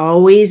 we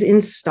always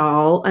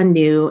install a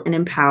new and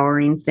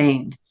empowering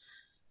thing.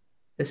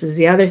 This is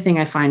the other thing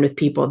I find with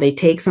people. They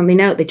take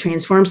something out, they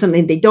transform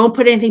something, they don't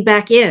put anything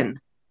back in.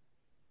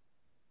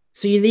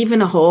 So you leave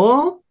in a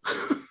hole.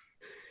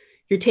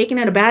 You're taking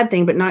out a bad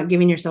thing, but not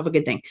giving yourself a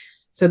good thing.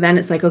 So then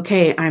it's like,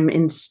 okay, I'm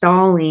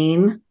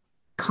installing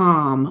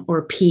calm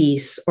or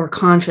peace or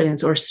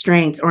confidence or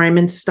strength, or I'm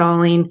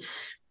installing,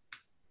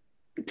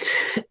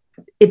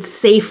 it's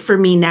safe for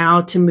me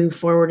now to move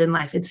forward in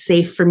life. It's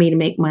safe for me to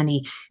make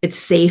money. It's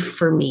safe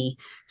for me.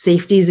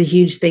 Safety is a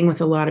huge thing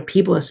with a lot of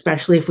people,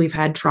 especially if we've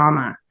had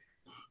trauma.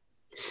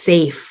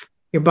 Safe.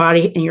 Your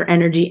body and your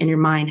energy and your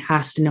mind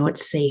has to know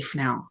it's safe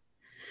now.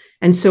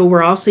 And so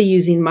we're also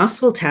using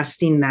muscle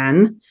testing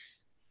then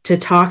to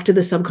talk to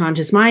the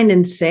subconscious mind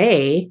and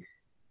say,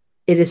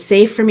 it is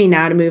safe for me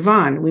now to move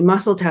on. We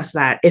muscle test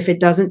that. If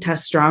it doesn't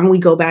test strong, we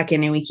go back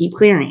in and we keep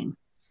clearing.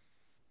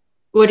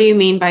 What do you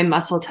mean by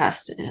muscle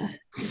test?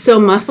 So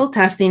muscle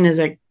testing is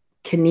a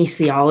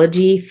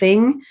kinesiology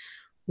thing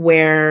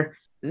where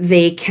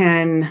they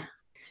can,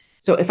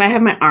 so if I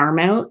have my arm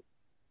out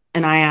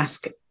and I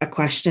ask a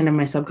question in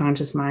my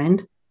subconscious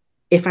mind,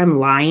 if I'm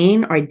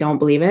lying or I don't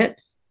believe it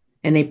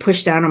and they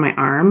push down on my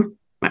arm,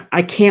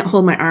 I can't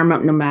hold my arm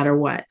up no matter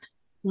what.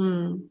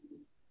 The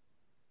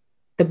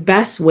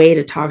best way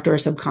to talk to our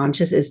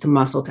subconscious is to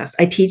muscle test.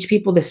 I teach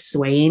people this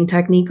swaying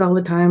technique all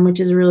the time, which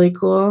is really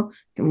cool.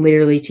 I can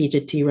literally teach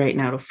it to you right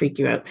now. It'll freak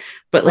you out.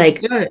 But let's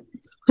do it.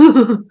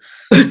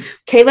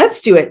 Okay,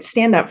 let's do it.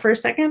 Stand up for a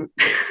second.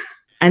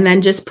 And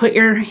then just put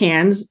your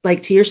hands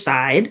like to your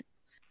side.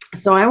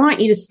 So I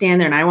want you to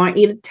stand there and I want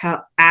you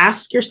to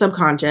ask your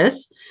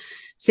subconscious,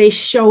 say,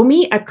 show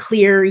me a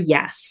clear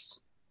yes.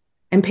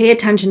 And pay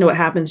attention to what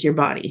happens to your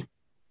body.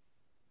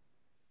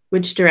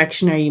 Which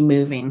direction are you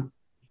moving?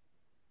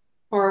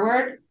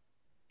 Forward?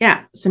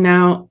 Yeah. So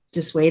now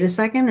just wait a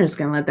second. I'm just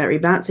going to let that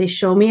rebound. Say,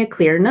 show me a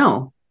clear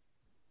no.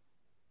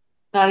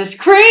 That is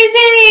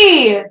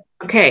crazy.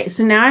 Okay.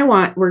 So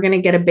now we're going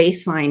to get a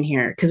baseline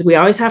here because we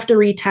always have to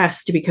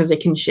retest because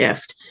it can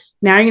shift.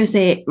 Now you're going to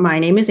say, my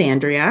name is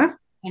Andrea.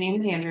 My name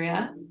is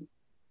Andrea.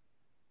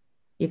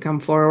 You come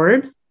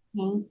forward.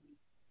 Mm-hmm.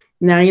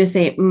 Now you're going to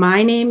say,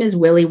 my name is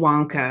Willy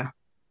Wonka.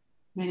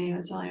 My name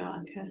is Willy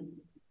Wonka.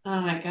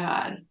 Oh my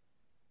God.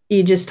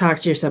 You just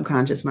talk to your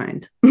subconscious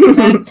mind.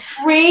 That's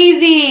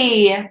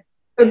crazy.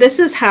 So this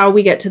is how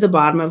we get to the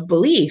bottom of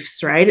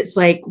beliefs, right? It's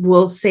like,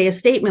 we'll say a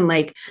statement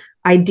like,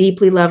 I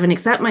deeply love and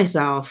accept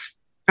myself.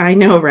 I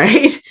know,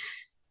 right?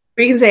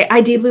 Or you can say, I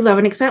deeply love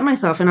and accept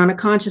myself. And on a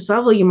conscious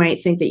level, you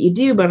might think that you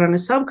do, but on a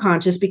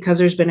subconscious, because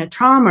there's been a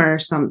trauma or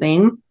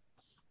something,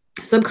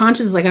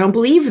 subconscious is like, I don't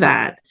believe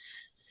that.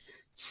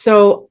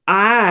 So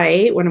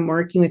when I'm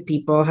working with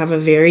people, have a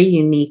very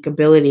unique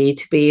ability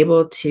to be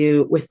able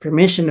to, with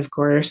permission, of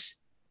course,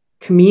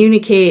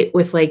 communicate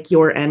with like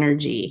your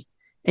energy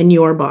and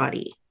your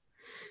body.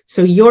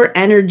 So your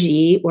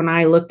energy, when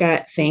I look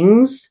at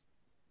things,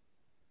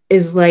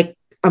 is like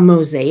a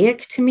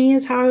mosaic to me,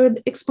 is how I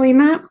would explain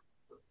that.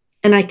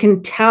 And I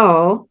can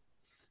tell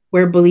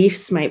where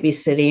beliefs might be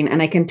sitting,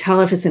 and I can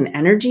tell if it's an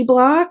energy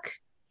block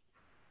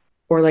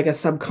or like a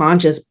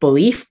subconscious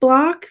belief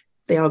block.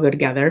 They all go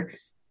together.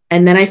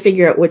 And then I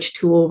figure out which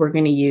tool we're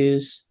going to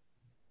use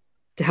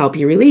to help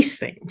you release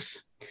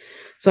things.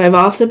 So I've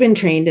also been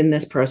trained in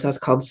this process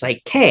called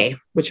Psych K,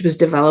 which was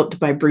developed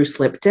by Bruce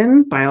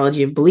Lipton,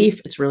 Biology of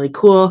Belief. It's really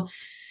cool.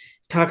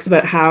 It talks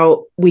about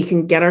how we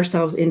can get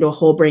ourselves into a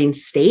whole brain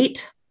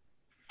state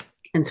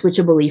and switch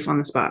a belief on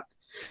the spot.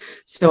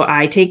 So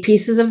I take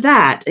pieces of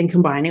that and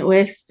combine it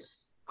with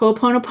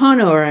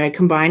Ho'oponopono, or I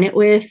combine it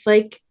with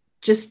like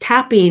just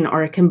tapping,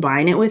 or I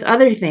combine it with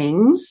other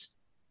things.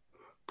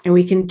 And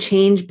we can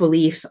change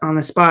beliefs on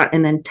the spot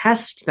and then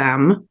test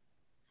them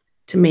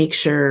to make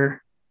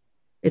sure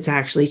it's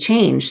actually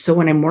changed. So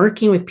when I'm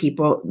working with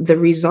people, the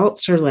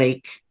results are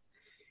like,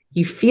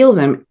 you feel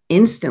them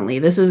instantly.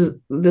 This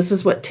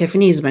is what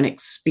Tiffany's been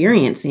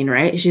experiencing,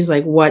 right? She's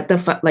like, what the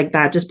fuck? Like,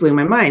 that just blew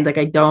my mind.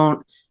 Like,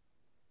 that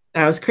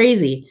was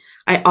crazy.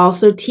 I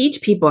also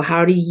teach people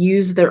how to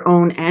use their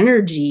own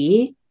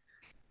energy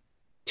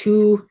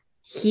to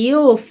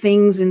heal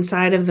things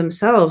inside of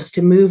themselves,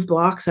 to move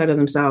blocks out of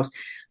themselves.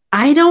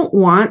 I don't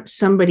want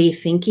somebody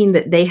thinking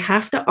that they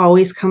have to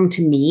always come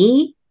to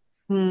me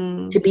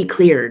to be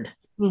cleared.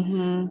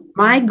 Mm-hmm.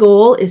 My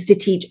goal is to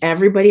teach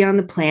everybody on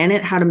the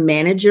planet how to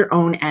manage your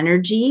own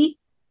energy,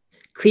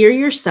 clear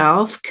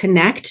yourself,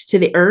 connect to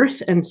the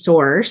earth and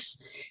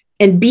source,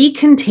 and be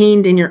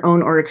contained in your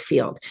own auric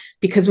field.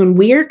 Because when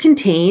we are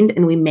contained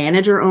and we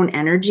manage our own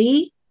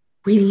energy,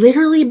 we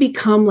literally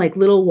become like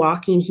little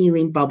walking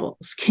healing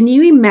bubbles. Can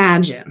you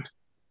imagine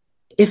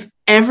if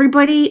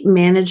everybody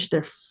managed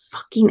their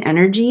fucking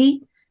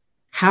energy,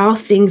 how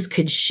things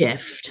could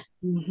shift.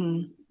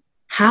 Mm-hmm.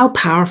 How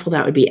powerful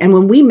that would be. And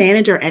when we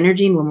manage our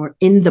energy and when we're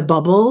in the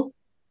bubble,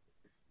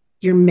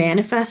 your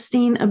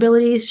manifesting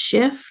abilities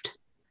shift.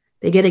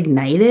 They get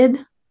ignited.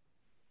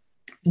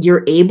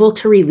 You're able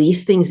to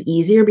release things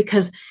easier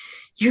because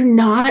you're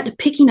not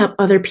picking up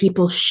other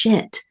people's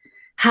shit.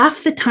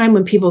 Half the time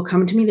when people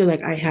come to me, they're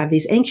like, I have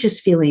these anxious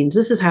feelings.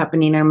 This is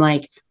happening. I'm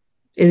like,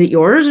 is it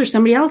yours or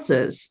somebody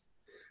else's?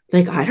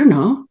 Like, I don't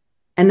know.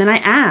 And then I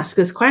ask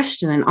this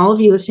question, and all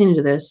of you listening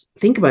to this,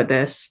 think about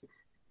this.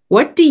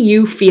 What do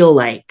you feel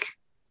like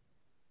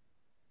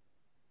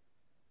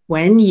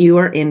when you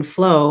are in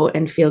flow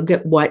and feel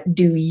good? What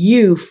do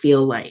you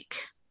feel like?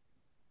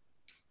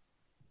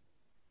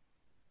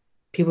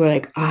 People are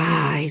like,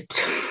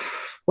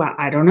 well,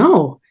 I don't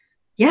know.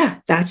 Yeah,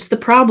 that's the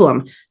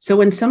problem. So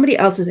when somebody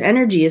else's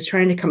energy is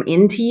trying to come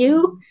into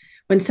you,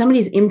 when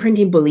somebody's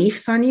imprinting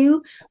beliefs on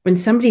you, when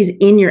somebody's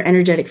in your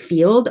energetic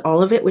field,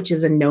 all of it, which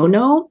is a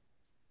no-no,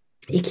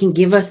 it can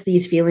give us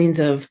these feelings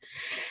of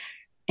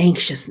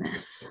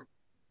anxiousness.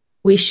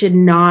 We should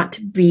not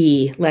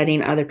be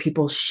letting other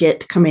people's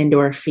shit come into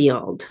our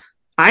field.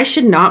 I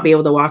should not be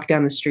able to walk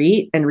down the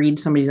street and read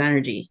somebody's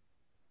energy.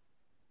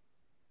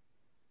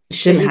 It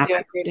shouldn't happen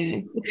every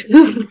day.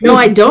 No,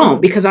 I don't,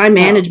 because I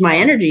manage my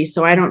energy,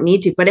 so I don't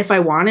need to. But if I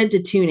wanted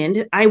to tune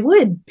into, I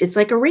would. It's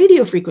like a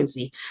radio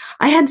frequency.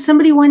 I had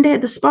somebody one day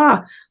at the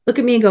spa look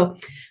at me and go,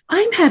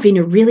 I'm having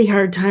a really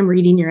hard time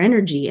reading your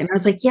energy. And I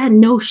was like, yeah,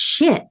 no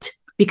shit,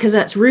 because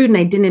that's rude and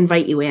I didn't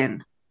invite you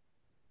in.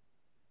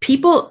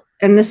 People,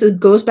 and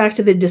goes back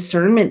to the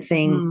discernment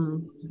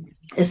thing,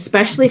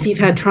 especially if you've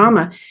had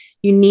trauma,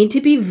 you need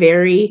to be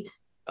very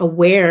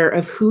aware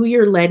of who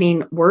you're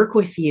letting work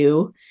with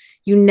you.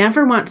 You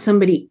never want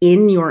somebody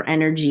in your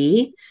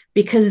energy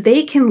because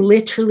they can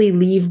literally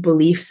leave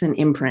beliefs and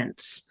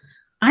imprints.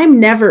 I'm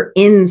never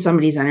in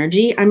somebody's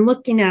energy. I'm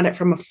looking at it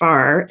from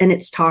afar and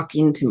it's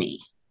talking to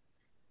me.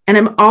 And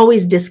I'm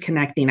always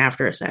disconnecting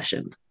after a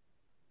session.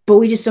 But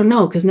we just don't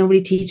know because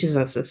nobody teaches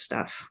us this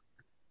stuff.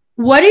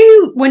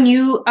 When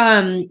you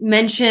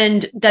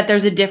mentioned that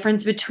there's a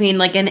difference between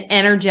like an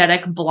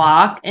energetic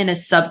block and a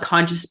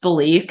subconscious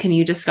belief, can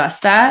you discuss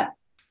that?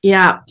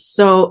 Yeah.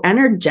 So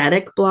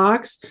energetic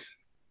blocks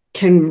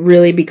can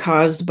really be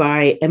caused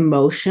by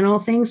emotional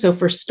things. So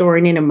for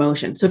storing in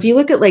emotion. So if you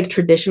look at like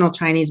traditional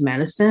Chinese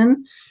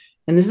medicine,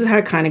 and this is how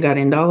I kind of got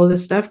into all of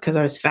this stuff because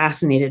I was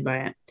fascinated by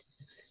it.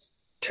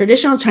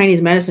 Traditional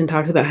Chinese medicine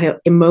talks about how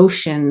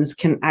emotions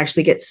can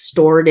actually get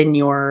stored in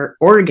your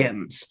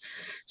organs.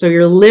 So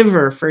your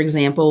liver, for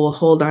example, will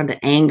hold on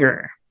to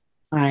anger.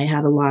 I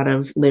had a lot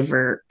of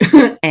liver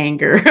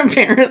anger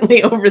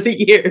apparently over the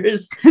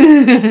years.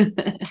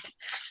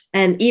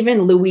 And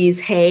even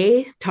Louise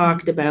Hay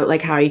talked about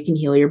like how you can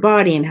heal your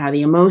body and how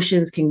the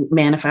emotions can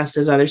manifest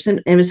as other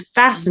symptoms. It was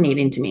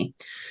fascinating to me.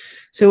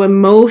 So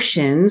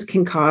emotions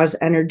can cause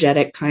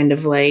energetic kind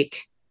of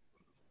like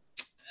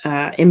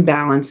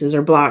imbalances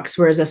or blocks,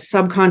 whereas a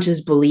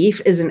subconscious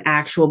belief is an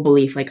actual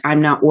belief. Like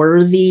I'm not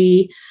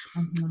worthy.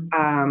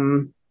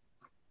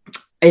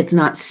 It's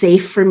not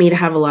safe for me to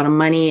have a lot of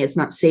money. It's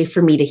not safe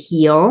for me to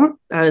heal.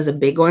 That is a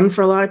big one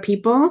for a lot of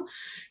people,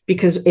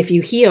 because if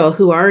you heal,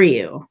 who are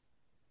you?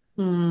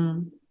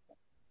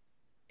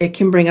 It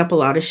can bring up a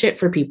lot of shit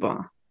for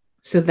people.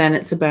 So then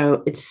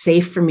it's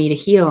safe for me to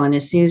heal. And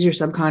as soon as your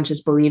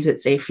subconscious believes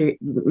it's safe,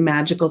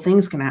 magical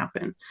things can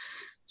happen.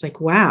 It's like,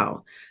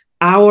 wow,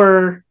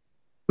 our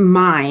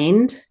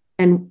mind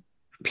and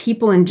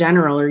people in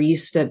general are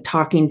used to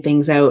talking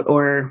things out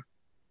or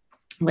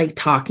like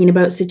talking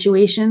about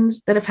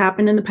situations that have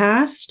happened in the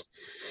past,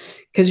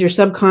 because your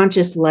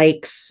subconscious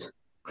likes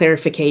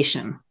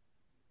clarification,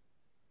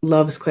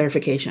 loves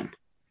clarification.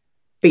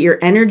 But your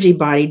energy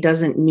body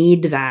doesn't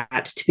need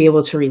that to be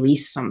able to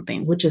release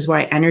something, which is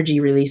why energy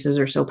releases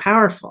are so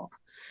powerful.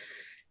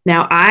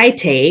 Now, I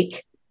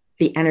take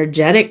the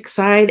energetic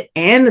side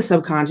and the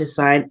subconscious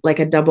side like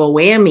a double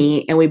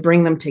whammy, and we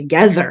bring them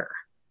together.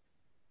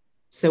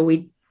 So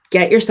we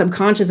get your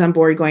subconscious on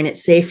board going,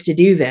 it's safe to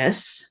do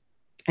this.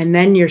 And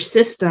then your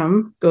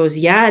system goes,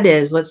 yeah, it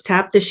is. Let's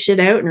tap this shit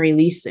out and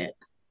release it.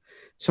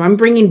 So I'm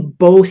bringing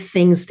both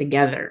things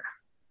together,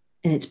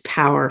 and it's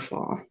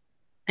powerful.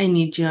 I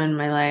need you in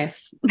my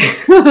life.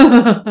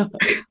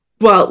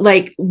 Well,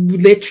 like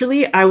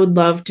literally, I would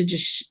love to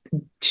just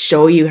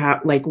show you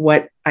how, like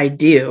what I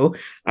do.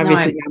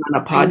 Obviously, I'm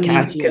on a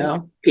podcast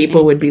because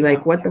people would be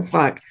like, what the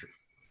fuck?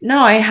 No,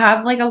 I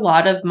have like a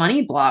lot of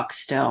money blocks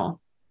still.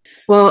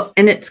 Well,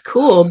 and it's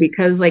cool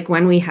because like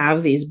when we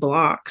have these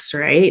blocks,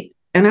 right?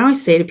 And I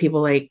always say to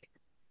people, like,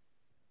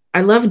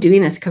 I love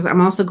doing this because I'm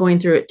also going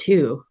through it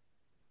too.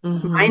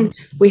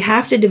 We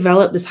have to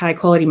develop this high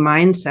quality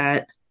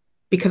mindset,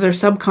 because our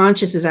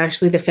subconscious is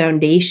actually the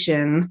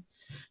foundation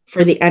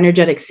for the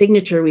energetic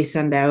signature we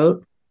send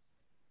out.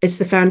 It's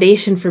the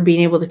foundation for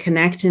being able to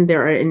connect into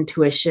our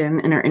intuition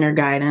and our inner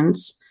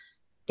guidance.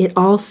 It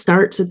all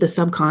starts with the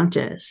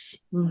subconscious.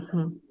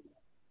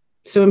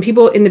 So when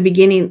people in the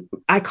beginning,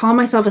 I call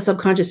myself a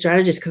subconscious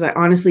strategist because I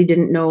honestly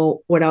didn't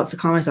know what else to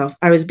call myself.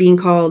 I was being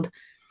called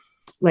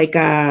like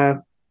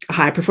a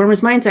high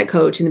performance mindset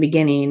coach in the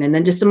beginning, and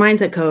then just a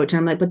mindset coach. And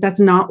I'm like, but that's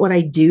not what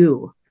I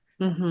do.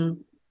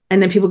 Mm-hmm.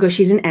 And then people go,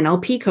 she's an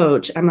NLP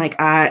coach. I'm like,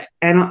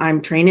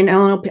 I'm trained in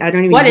NLP. I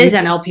don't even. What is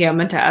NLP? I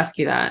meant to ask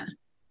you that.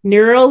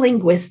 Neuro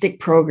linguistic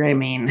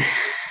programming.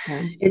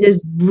 Okay. It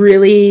is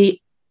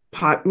really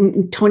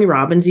Tony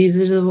Robbins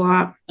uses it a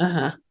lot.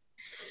 Uh-huh.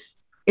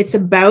 It's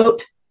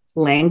about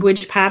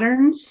language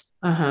patterns,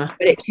 but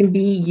it can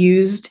be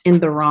used in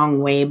the wrong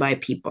way by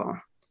people.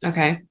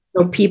 Okay.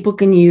 So people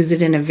can use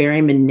it in a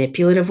very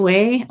manipulative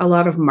way. A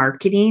lot of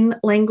marketing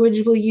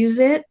language will use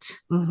it.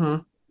 Mm-hmm.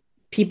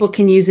 People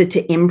can use it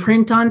to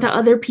imprint onto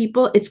other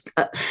people. It's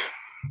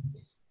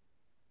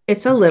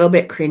a little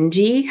bit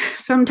cringy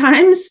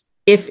sometimes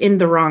if in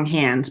the wrong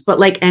hands, but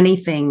like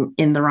anything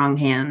in the wrong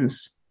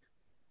hands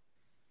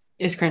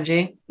is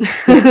cringy.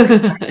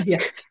 Yeah.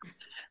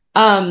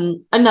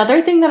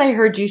 Another thing that I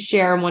heard you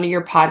share in one of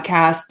your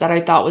podcasts that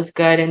I thought was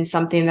good and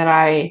something that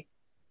I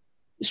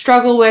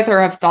struggle with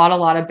or have thought a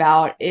lot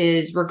about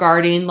is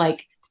regarding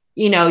like,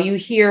 you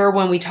hear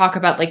when we talk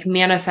about like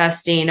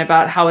manifesting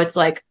about how it's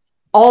like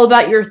all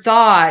about your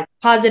thought,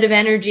 positive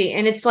energy.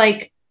 And it's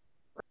like,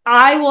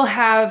 I've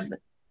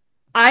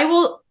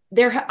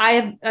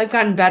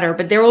gotten better,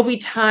 but there will be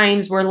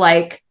times where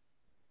like,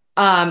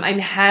 I'm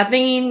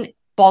having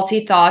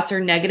faulty thoughts or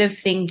negative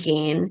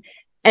thinking.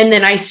 And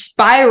then I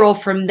spiral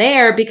from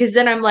there because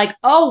then I'm like,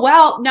 oh,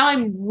 well, now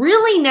I'm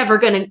really never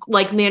going to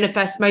like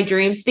manifest my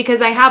dreams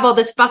because I have all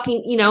this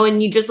fucking,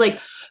 and you just like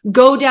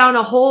go down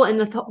a hole. And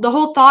the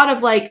whole thought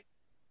of like,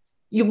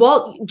 you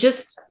won't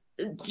just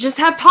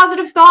have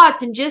positive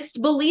thoughts and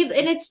just believe.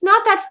 And it's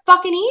not that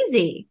fucking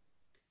easy.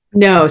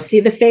 No, see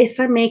the face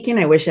I'm making.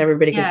 I wish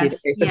everybody could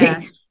see the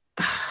face.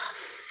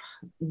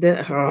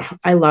 Yes.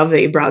 I love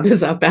that you brought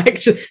this up.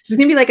 Actually, this is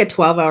going to be like a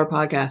 12-hour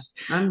podcast.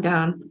 I'm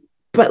down.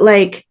 But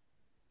like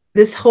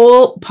this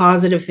whole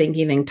positive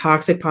thinking thing,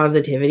 toxic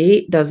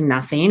positivity does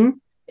nothing.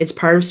 It's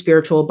part of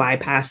spiritual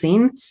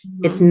bypassing.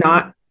 Mm-hmm. It's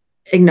not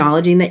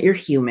acknowledging that you're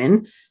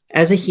human.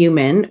 As a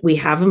human, we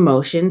have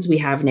emotions. We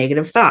have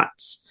negative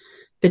thoughts.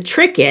 The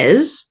trick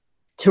is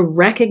to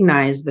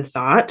recognize the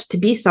thought, to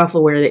be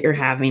self-aware that you're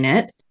having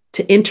it,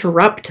 to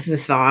interrupt the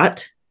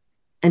thought,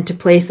 and to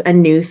place a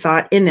new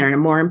thought in there and a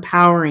more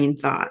empowering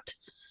thought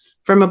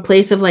from a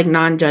place of like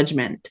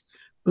non-judgment.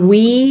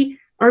 We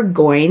are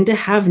going to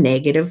have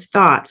negative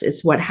thoughts.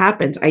 It's what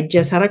happens. I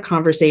just had a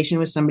conversation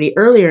with somebody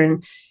earlier,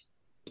 and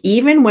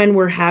even when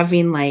we're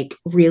having like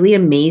really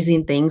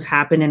amazing things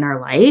happen in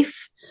our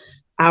life,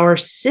 our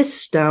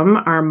system,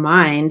 our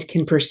mind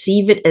can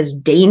perceive it as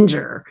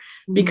danger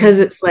because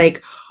it's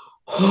like,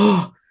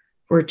 oh,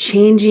 we're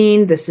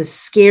changing. This is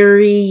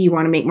scary. You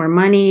want to make more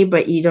money,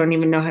 but you don't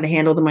even know how to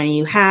handle the money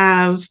you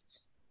have.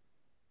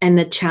 And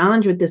the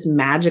challenge with this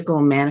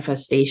magical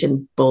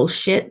manifestation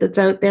bullshit that's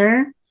out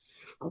there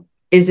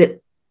is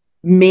it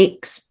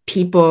makes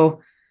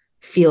people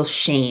feel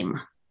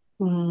shame.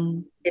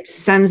 It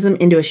sends them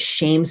into a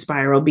shame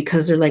spiral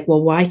because they're like,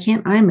 well, why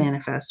can't I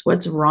manifest?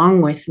 What's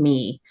wrong with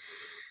me?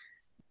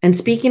 And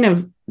speaking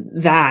of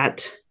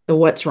that, the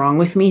what's wrong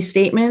with me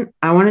statement,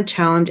 I want to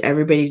challenge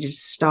everybody to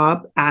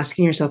stop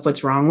asking yourself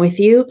what's wrong with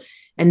you.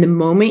 And the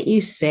moment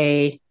you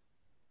say,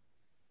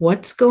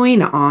 what's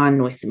going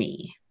on with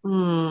me?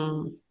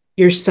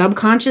 Your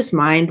subconscious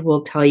mind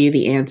will tell you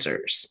the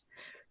answers.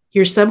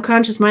 Your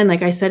subconscious mind,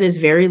 like I said, is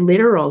very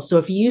literal. So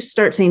if you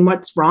start saying,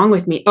 what's wrong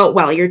with me? Oh,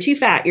 well, you're too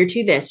fat. You're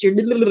too this.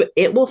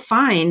 It will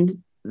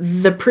find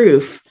the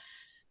proof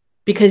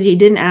because you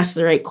didn't ask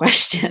the right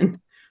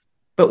question.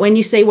 But when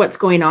you say what's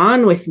going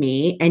on with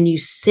me and you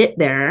sit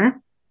there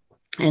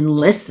and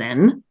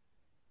listen,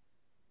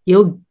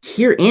 you'll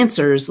hear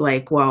answers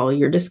like, well,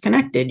 you're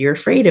disconnected. You're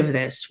afraid of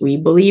this. We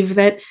believe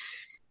that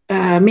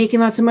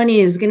making lots of money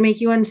is going to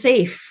make you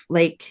unsafe.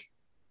 Like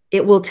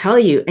it will tell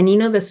you. And you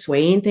know the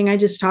swaying thing I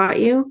just taught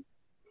you?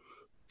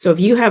 So if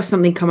you have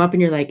something come up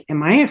and you're like,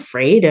 am I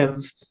afraid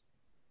of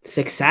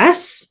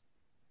success?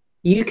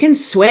 You can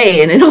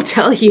sway and it'll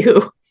tell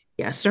you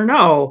yes or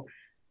no.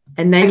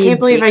 And then I can't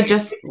believe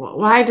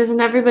why doesn't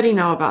everybody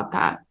know about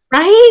that?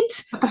 Right?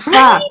 What the fuck?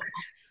 Right?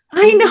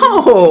 I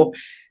know.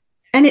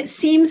 And it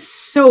seems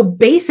so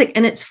basic.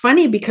 And it's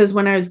funny because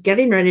when I was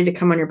getting ready to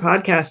come on your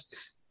podcast,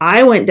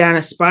 I went down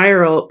a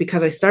spiral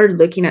because I started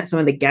looking at some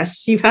of the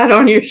guests you've had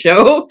on your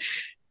show.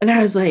 And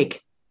I was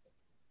like,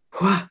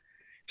 wow,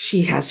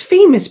 she has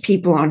famous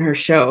people on her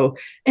show.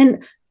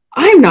 And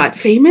I'm not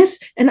famous.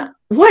 And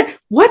what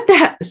the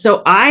heck?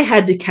 So I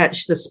had to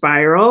catch the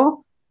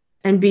spiral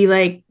and be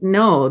like,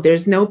 no,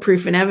 there's no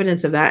proof and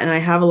evidence of that. And I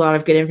have a lot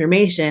of good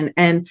information.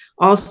 And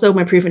also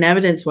my proof and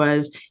evidence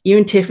was you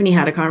and Tiffany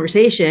had a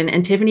conversation,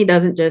 and Tiffany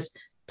doesn't just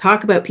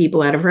talk about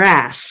people out of her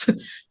ass.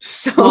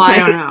 So well, I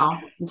don't know.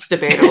 It's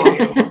debatable.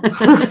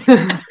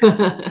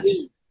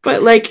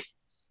 But like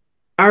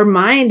our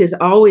mind is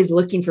always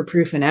looking for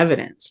proof and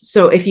evidence.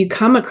 So if you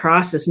come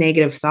across this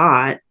negative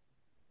thought,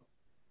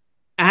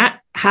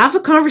 have a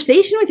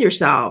conversation with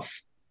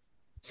yourself.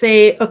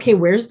 say, okay,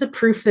 where's the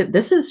proof that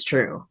this is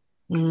true?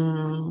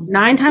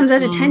 9 times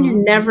out of 10,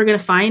 you're never going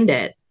to find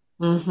it.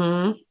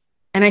 And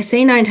I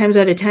say 9 times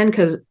out of 10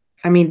 because,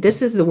 I mean,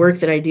 this is the work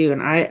that I do.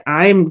 And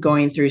I'm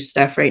going through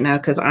stuff right now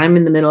because I'm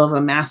in the middle of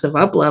a massive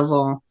up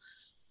level.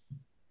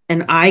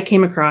 And I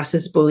came across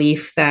this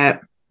belief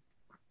that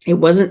it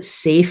wasn't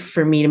safe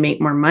for me to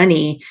make more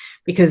money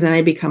because then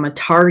I become a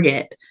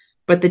target.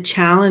 But the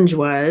challenge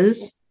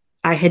was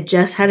I had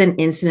just had an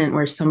incident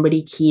where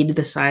somebody keyed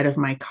the side of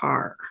my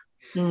car.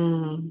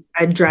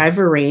 I drive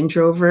a Range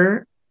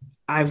Rover.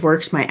 I've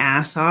worked my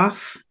ass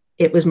off.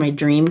 It was my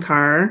dream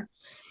car.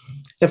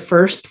 The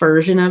first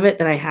version of it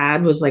that I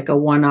had was like a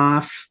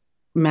one-off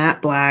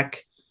matte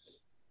black,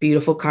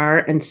 beautiful car.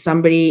 And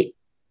somebody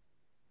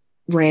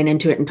ran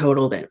into it and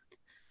totaled it.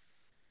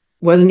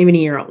 Wasn't even a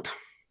year old.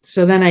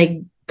 So then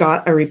I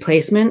got a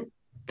replacement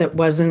that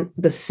wasn't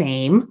the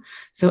same.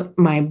 So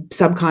my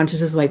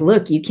subconscious is like,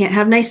 look, you can't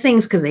have nice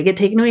things because they get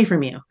taken away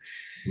from you.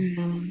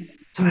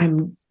 So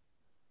I'm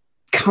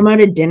come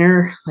out of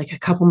dinner like a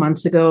couple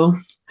months ago.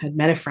 I'd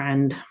met a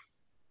friend.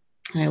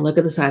 And I look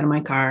at the side of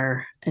my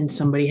car and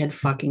somebody had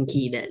fucking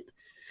keyed it.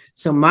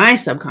 So my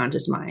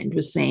subconscious mind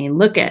was saying,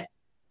 look at,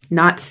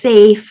 not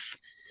safe.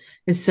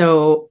 And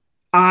so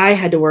I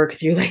had to work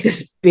through like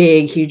this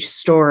big, huge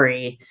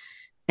story.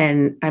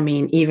 And I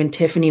mean, even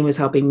Tiffany was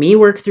helping me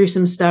work through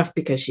some stuff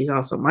because she's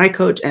also my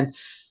coach. And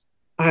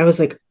I was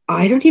like,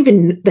 I don't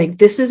even like,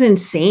 this is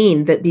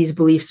insane that these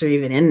beliefs are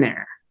even in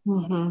there.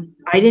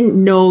 I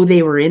didn't know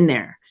they were in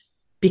there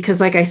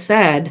because like I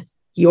said,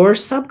 your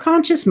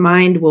subconscious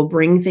mind will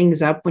bring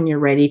things up when you're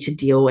ready to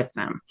deal with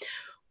them.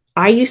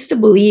 I used to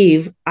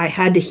believe I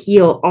had to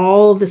heal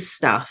all the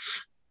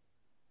stuff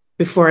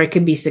before I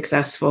could be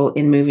successful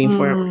in moving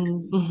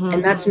forward.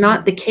 And that's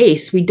not the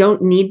case. We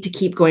don't need to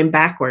keep going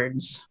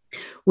backwards.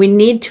 We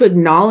need to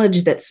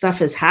acknowledge that stuff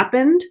has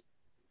happened.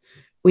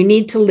 We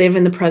need to live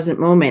in the present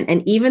moment.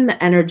 And even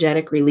the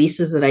energetic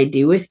releases that I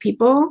do with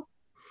people,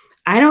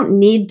 I don't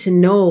need to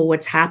know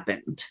what's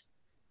happened.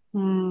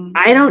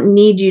 I don't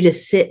need you to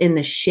sit in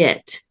the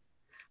shit.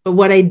 But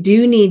what I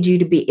do need you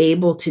to be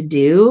able to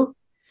do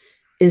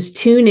is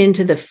tune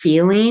into the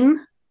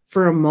feeling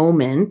for a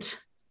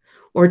moment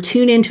or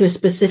tune into a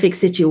specific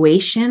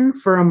situation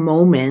for a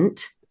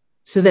moment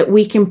so that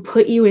we can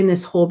put you in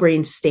this whole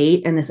brain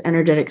state and this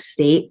energetic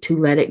state to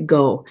let it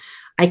go.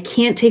 I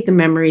can't take the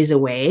memories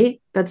away.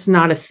 That's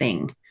not a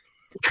thing.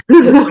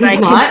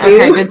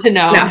 Okay, good to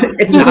know. No,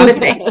 it's not a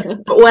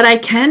thing. But what I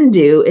can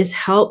do is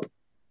help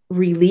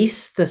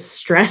release the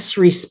stress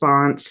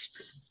response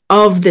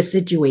of the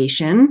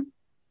situation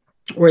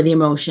or the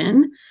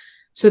emotion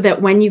so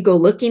that when you go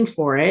looking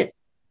for it,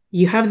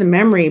 you have the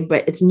memory,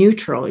 but it's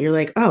neutral. You're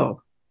like,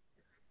 oh,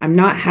 I'm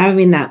not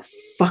having that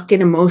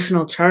fucking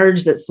emotional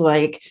charge that's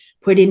like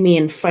putting me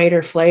in fight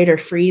or flight or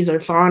freeze or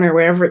fawn or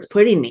wherever it's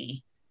putting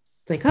me.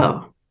 It's like,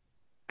 oh,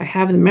 I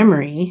have the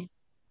memory,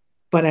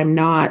 but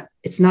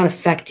it's not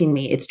affecting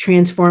me. It's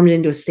transformed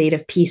into a state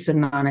of peace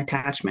and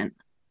non-attachment,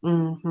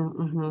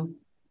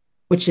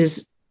 which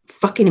is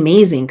fucking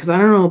amazing. Cause I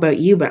don't know about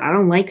you, but I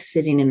don't like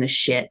sitting in the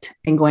shit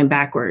and going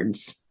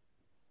backwards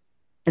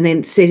and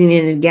then sitting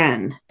in it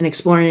again and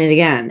exploring it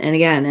again and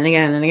again and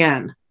again and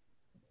again.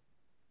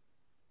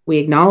 We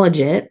acknowledge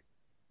it.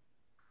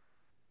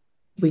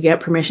 We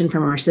get permission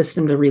from our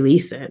system to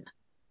release it.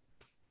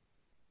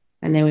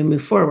 And then we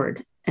move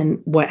forward.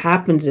 And what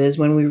happens is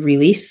when we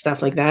release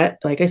stuff like that,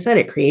 like I said,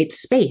 it creates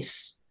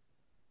space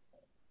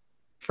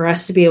for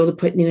us to be able to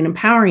put new and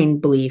empowering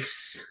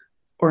beliefs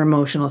or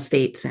emotional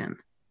states in.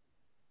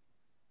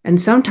 And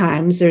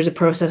sometimes there's a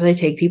process I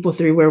take people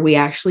through where we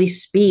actually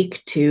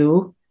speak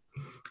to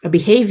a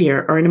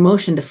behavior or an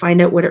emotion to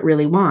find out what it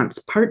really wants.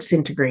 Parts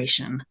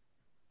integration.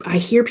 I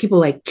hear people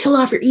like, kill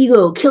off your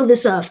ego, kill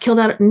this off, kill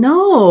that.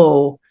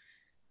 No,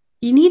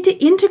 you need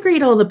to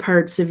integrate all the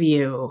parts of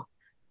you.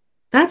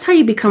 That's how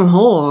you become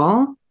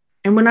whole.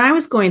 And when I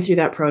was going through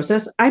that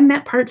process, I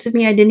met parts of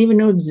me I didn't even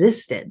know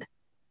existed.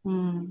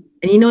 And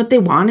you know what they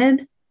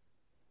wanted?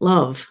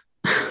 Love.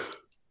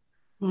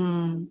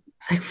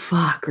 It's like,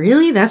 fuck,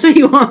 really? That's what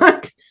you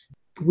want?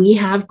 We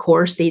have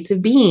core states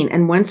of being.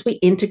 And once we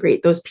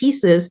integrate those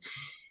pieces,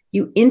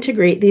 you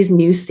integrate these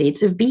new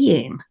states of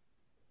being.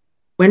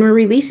 When we're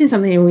releasing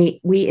something and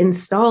we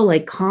install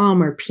like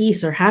calm or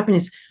peace or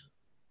happiness,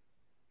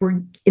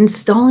 we're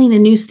installing a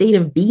new state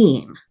of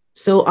being.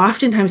 So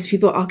oftentimes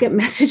I'll get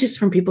messages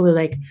from people who are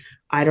like,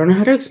 I don't know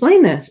how to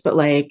explain this, but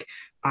like,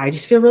 I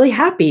just feel really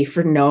happy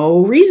for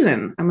no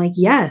reason. I'm like,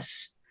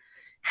 yes,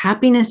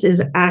 happiness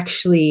is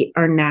actually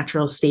our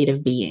natural state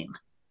of being.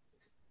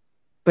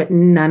 But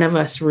none of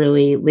us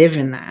really live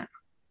in that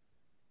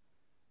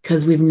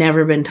because we've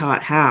never been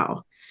taught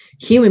how.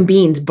 Human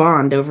beings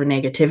bond over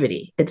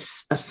negativity.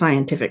 It's a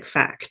scientific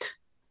fact.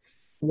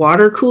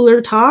 Water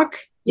cooler talk.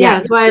 Yeah,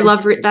 that's why I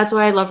love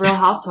Real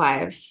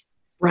Housewives.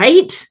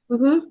 Right?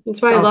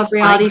 That's why I love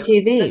reality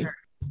TV.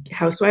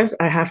 Housewives,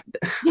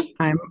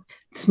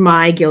 it's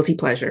my guilty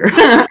pleasure.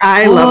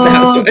 I love the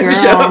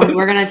Housewives shows.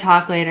 We're gonna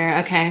talk later.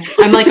 Okay.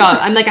 I'm like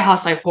a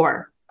housewife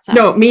whore. So.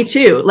 No, me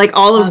too. Like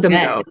all of them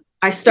though.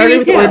 I started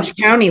with Orange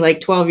County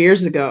like 12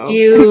 years ago.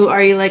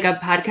 Are you like a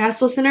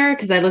podcast listener?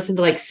 Because I listened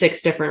to like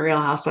 6 different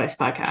Real Housewives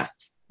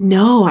podcasts.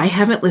 No, I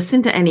haven't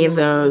listened to any of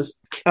those.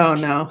 Oh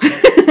no.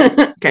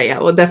 Okay, yeah,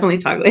 we'll definitely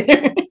talk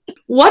later.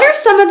 What are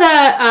some of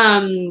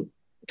the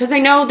because I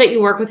know that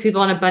you work with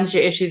people on a bunch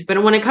of issues,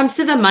 but when it comes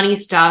to the money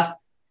stuff,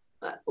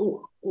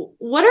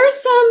 what are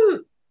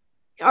some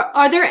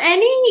are there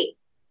any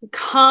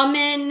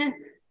common,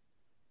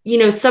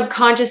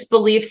 subconscious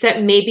beliefs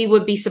that maybe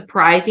would be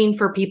surprising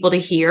for people to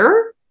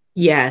hear?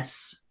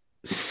 Yes.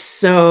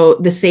 So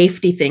the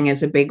safety thing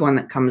is a big one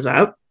that comes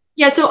up.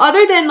 Yeah. So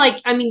other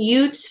than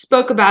you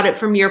spoke about it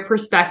from your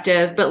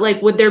perspective, but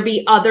like, would there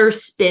be other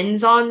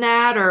spins on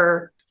that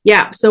or?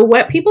 Yeah. So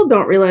what people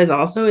don't realize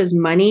also is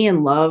money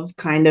and love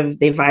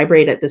they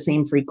vibrate at the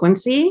same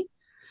frequency.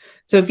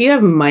 So if you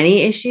have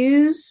money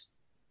issues,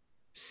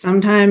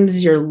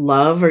 sometimes your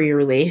love or your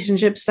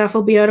relationship stuff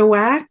will be out of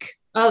whack.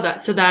 Oh,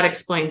 so that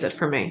explains it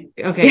for me.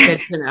 Okay,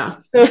 good to know.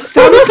 So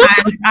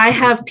sometimes I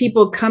have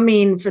people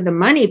coming for the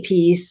money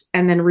piece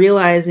and then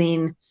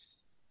realizing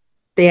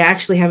they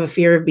actually have a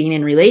fear of being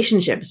in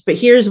relationships. But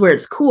here's where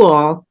it's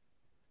cool.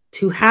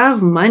 To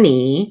have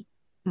money,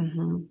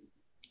 you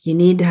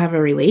need to have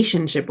a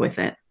relationship with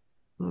it.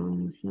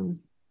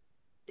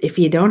 If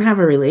you don't have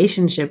a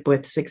relationship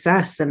with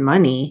success and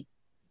money,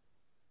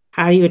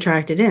 how do you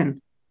attract it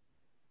in?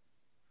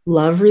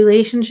 Love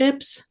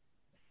relationships,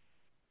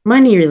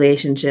 money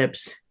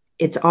relationships.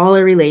 It's all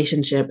a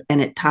relationship and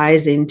it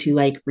ties into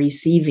like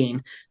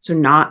receiving. So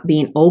not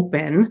being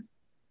open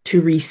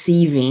to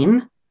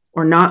receiving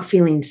or not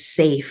feeling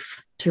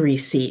safe to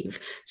receive.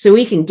 So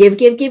we can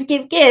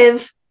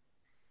give.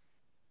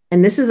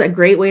 And this is a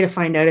great way to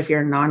find out if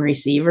you're a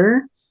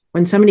non-receiver.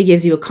 When somebody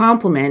gives you a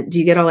compliment, do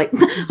you get all like,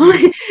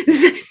 oh,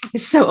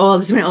 it's so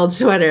old. It's my old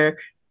sweater.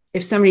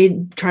 If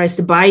somebody tries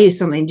to buy you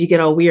something, do you get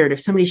all weird? If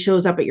somebody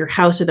shows up at your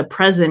house with a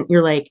present,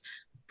 you're like,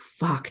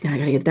 fuck, now I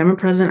got to get them a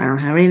present. I don't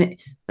have anything.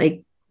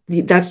 Like,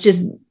 that's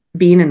just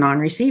being a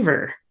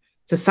non-receiver.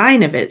 It's a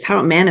sign of it. It's how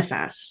it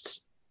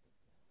manifests.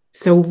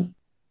 So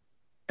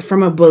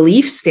from a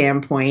belief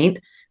standpoint,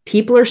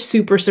 people are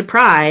super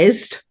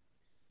surprised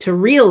to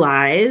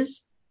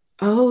realize,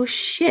 oh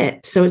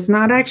shit. So it's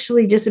not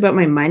actually just about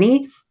my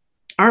money.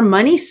 Our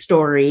money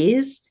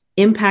stories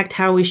impact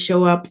how we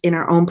show up in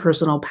our own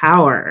personal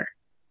power.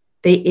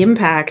 They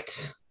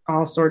impact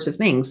all sorts of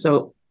things.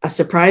 So a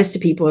surprise to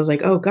people is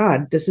like, oh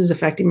God, this is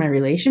affecting my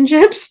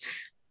relationships.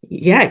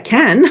 Yeah, it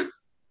can.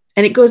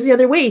 And it goes the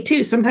other way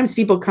too. Sometimes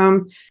people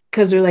come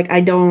because they're like,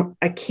 I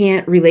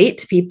can't relate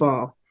to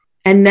people.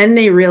 And then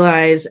they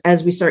realize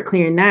as we start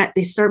clearing that,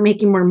 they start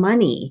making more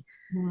money.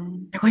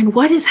 They're going,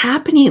 what is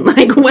happening?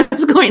 Like,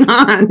 what's going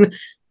on?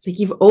 It's like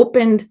you've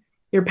opened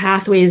your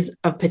pathways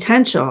of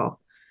potential.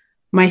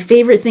 My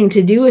favorite thing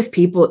to do with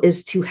people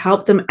is to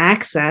help them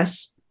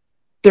access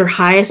their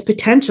highest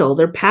potential,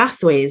 their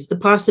pathways, the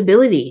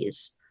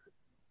possibilities.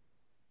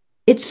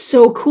 It's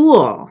so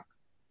cool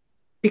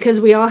because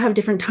we all have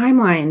different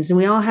timelines and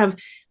we all have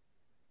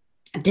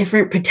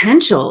different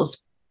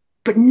potentials,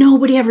 but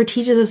nobody ever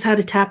teaches us how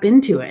to tap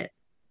into it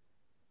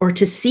or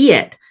to see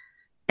it.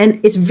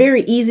 And it's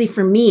very easy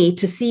for me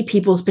to see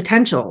people's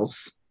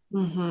potentials,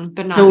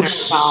 but not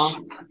yourself.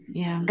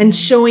 Yeah. And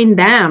showing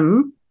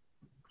them,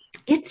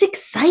 it's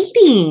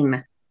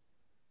exciting.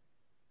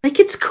 Like,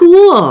 it's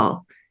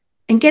cool.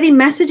 And getting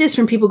messages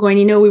from people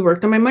going, we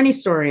worked on my money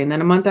story. And then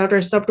a month after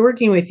I stopped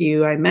working with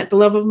you, I met the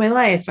love of my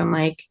life. I'm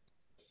like,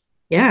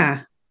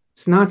 yeah,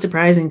 it's not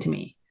surprising to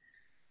me.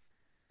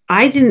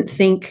 I didn't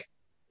think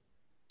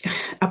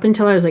up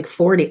until I was like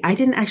 40, I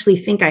didn't actually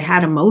think I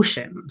had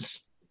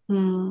emotions.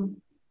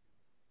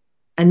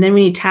 And then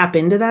when you tap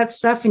into that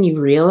stuff and you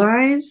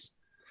realize,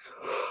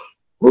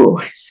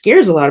 it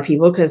scares a lot of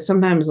people because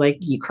sometimes like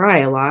you cry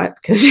a lot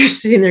because you're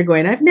sitting there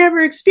going, I've never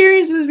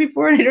experienced this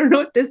before and I don't know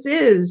what this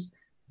is.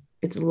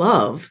 It's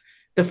love.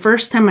 The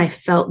first time I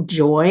felt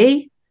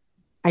joy,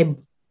 I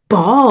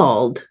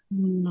bawled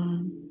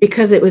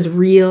because it was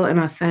real and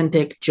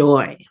authentic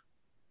joy.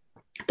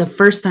 The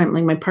first time,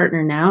 like my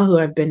partner now, who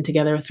I've been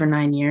together with for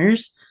 9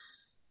 years,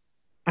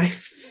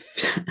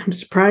 I'm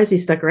surprised he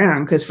stuck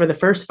around because for the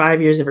first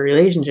 5 years of a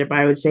relationship,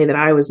 I would say that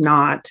I was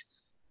not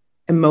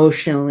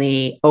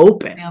emotionally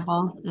open.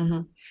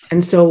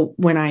 And so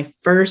when I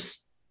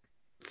first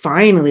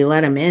finally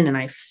let him in and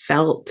I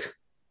felt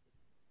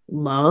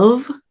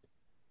love,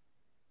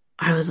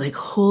 I was like,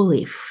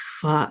 holy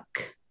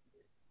fuck,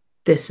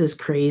 this is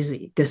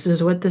crazy. This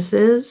is what this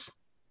is.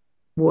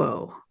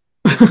 Whoa.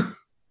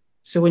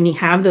 So when you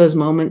have those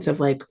moments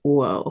of like,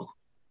 whoa,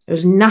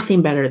 there's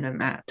nothing better than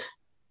that.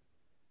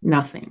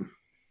 Nothing.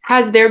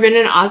 Has there been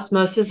an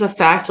osmosis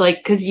effect? Like,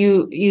 because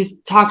you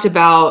talked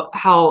about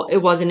how it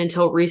wasn't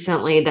until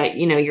recently that,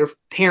 your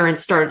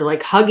parents started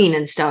like hugging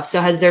and stuff. So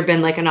has there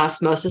been like an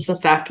osmosis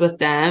effect with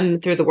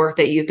them through the work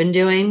that you've been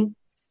doing?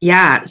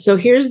 Yeah. So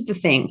here's the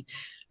thing.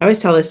 I always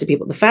tell this to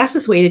people. The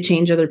fastest way to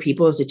change other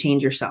people is to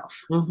change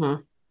yourself.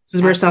 This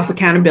is where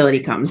self-accountability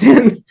comes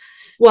in.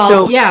 Well,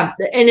 So yeah.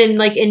 And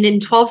in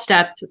 12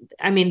 step,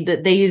 I mean,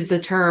 they use the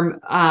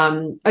term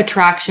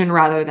attraction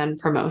rather than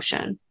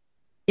promotion.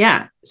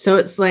 yeah. So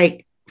it's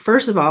like,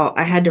 first of all,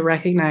 I had to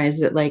recognize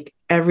that like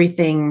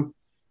everything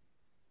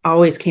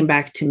always came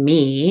back to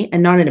me,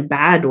 and not in a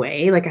bad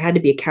way. Like I had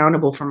to be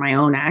accountable for my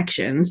own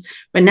actions.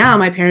 But now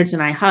my parents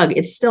and I hug.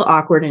 It's still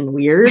awkward and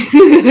weird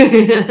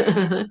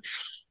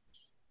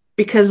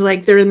because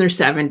like they're in their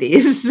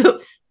 70s.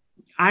 So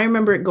I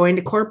remember going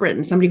to corporate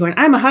and somebody going,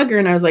 I'm a hugger.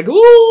 And I was like,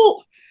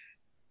 ooh.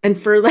 And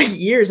for like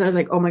years, I was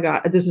like, oh my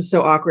God, this is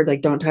so awkward.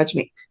 Like, don't touch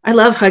me. I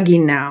love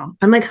hugging now.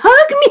 I'm like,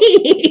 hug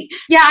me.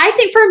 Yeah, I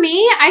think for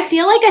me, I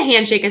feel like a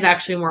handshake is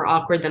actually more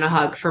awkward than a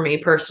hug for me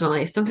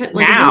personally. Sometimes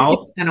like a Now,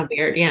 handshake's kind of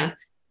weird. Yeah.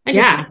 I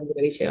just hug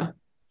everybody too.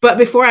 But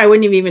before I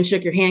wouldn't have even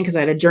shook your hand because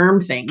I had a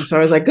germ thing. So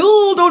I was like,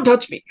 oh, don't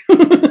touch me.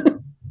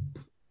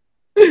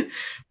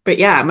 But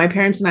yeah, my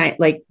parents and I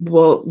like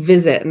will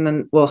visit and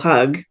then we'll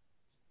hug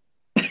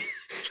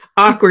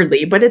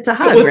awkwardly, but it's a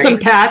hug with some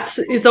pats.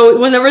 So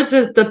whenever it's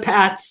the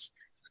pats,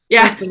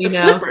 yeah,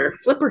 the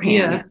flipper hands.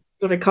 Yeah. That's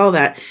what I call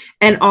that.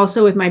 And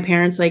also with my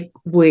parents, like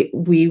we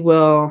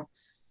will,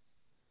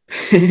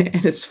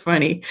 and it's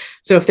funny.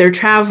 So if they're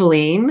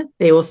traveling,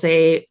 they will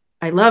say,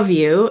 I love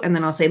you. And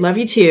then I'll say, love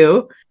you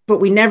too. But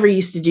we never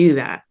used to do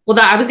that. Well,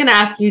 I was going to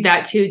ask you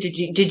that too.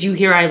 Did you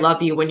hear I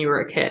love you when you were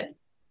a kid?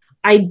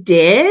 I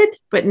did,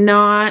 but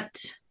not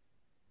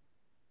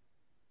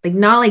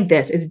like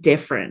this. It's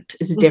different.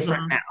 It's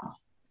different now.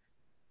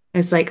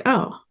 It's like,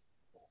 oh.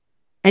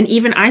 And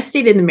even I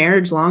stayed in the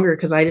marriage longer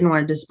because I didn't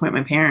want to disappoint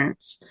my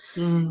parents.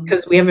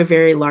 Because we have a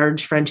very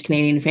large French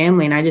Canadian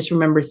family. And I just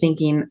remember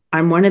thinking,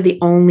 I'm one of the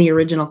only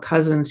original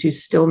cousins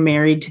who's still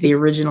married to the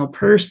original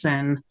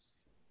person.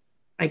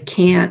 I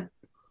can't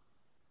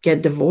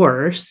get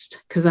divorced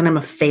because then I'm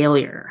a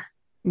failure,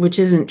 which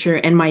isn't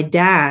true. And my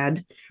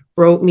dad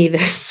wrote me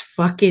this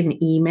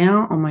fucking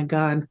email. Oh my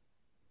God.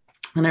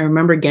 And I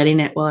remember getting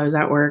it while I was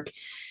at work.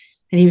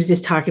 And he was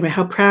just talking about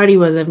how proud he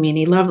was of me. And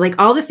he loved like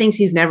all the things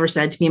he's never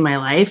said to me in my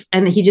life.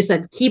 And he just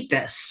said, keep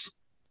this.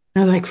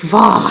 And I was like,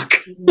 fuck.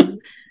 Mm-hmm.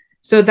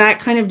 So that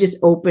kind of just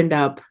opened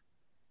up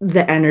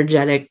the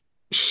energetic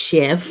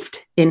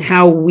shift in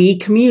how we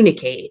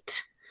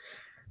communicate.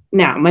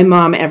 Now, my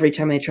mom, every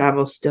time they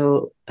travel,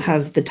 still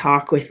has the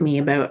talk with me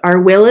about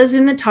our will is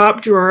in the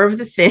top drawer of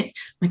the thing.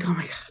 I'm like, oh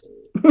my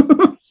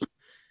God.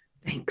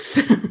 Thanks.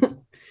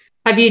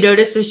 Have you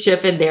noticed a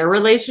shift in their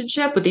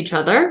relationship with each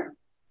other?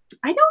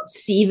 I don't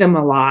see them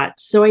a lot,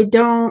 so I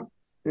don't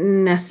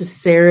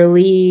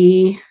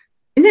necessarily,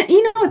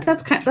 you know,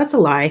 that's a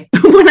lie.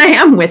 When I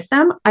am with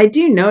them, I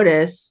do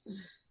notice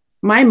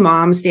my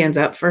mom stands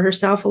up for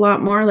herself a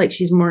lot more. Like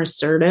she's more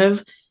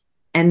assertive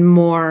and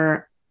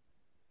more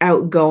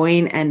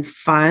outgoing and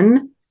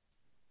fun,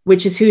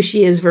 which is who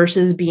she is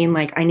versus being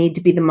like, I need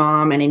to be the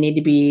mom and I need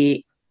to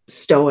be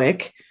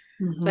stoic.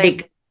 Mm-hmm.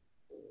 Like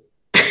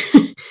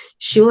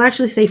she will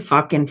actually say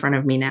fuck in front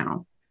of me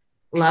now.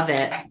 Love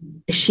it.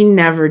 She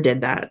never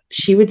did that.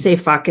 She would say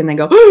fuck and then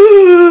go,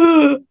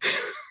 ah!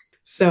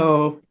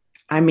 So,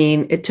 I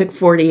mean, it took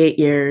 48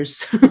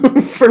 years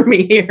for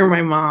me to hear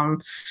my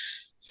mom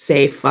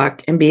say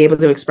fuck and be able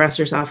to express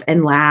herself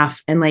and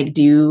laugh and like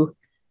do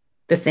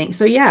the thing.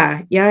 So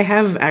yeah, I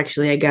have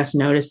actually, I guess,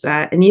 noticed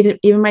that. And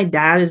even my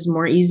dad is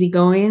more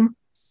easygoing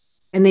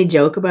and they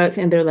joke about it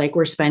and they're like,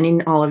 we're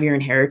spending all of your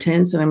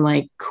inheritance. And I'm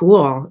like,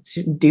 cool,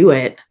 do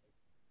it.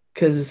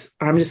 Because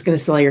I'm just going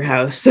to sell your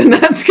house and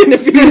that's going to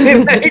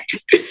be like,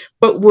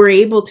 but we're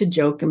able to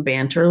joke and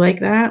banter like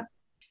that.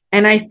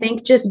 And I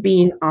think just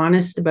being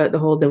honest about the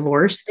whole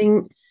divorce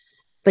thing,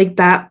 like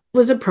that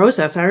was a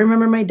process. I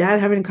remember my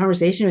dad having a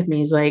conversation with me.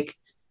 He's like,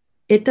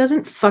 it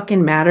doesn't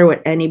fucking matter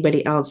what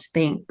anybody else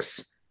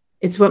thinks.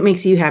 It's what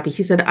makes you happy.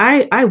 He said,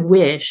 I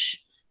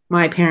wish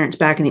my parents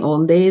back in the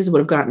olden days would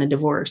have gotten a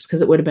divorce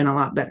because it would have been a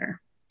lot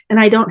better. And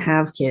I don't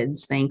have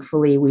kids.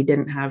 Thankfully, we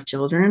didn't have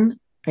children.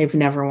 I've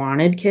never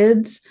wanted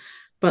kids,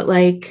 but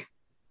like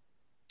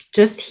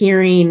just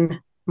hearing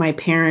my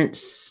parents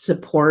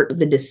support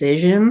the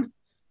decision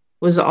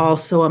was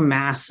also a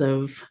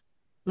massive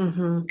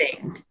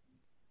thing.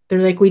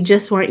 They're like, we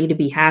just want you to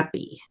be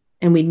happy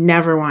and we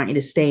never want you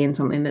to stay in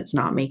something that's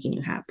not making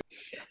you happy.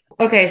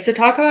 Okay. So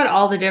talk about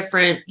all the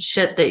different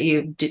shit that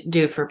you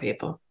do for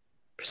people,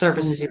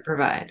 services you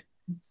provide.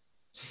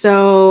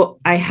 So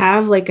I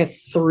have like a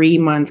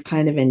 3-month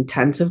kind of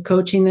intensive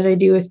coaching that I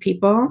do with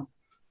people.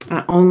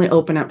 I only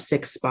open up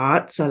 6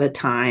 spots at a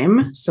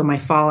time. So my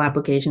fall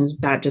applications,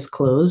 that just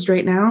closed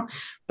right now.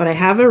 But I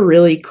have a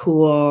really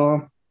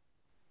cool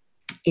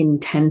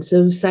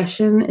intensive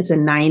session. It's a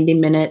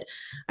 90-minute,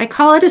 I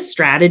call it a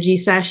strategy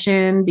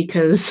session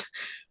because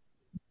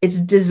it's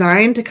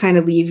designed to kind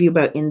of leave you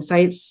about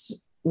insights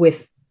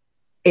with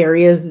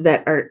areas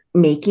that are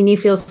making you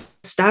feel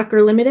stuck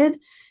or limited.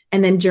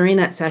 And then during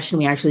that session,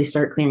 we actually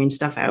start clearing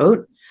stuff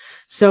out.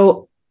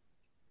 So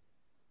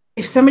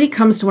if somebody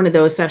comes to one of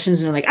those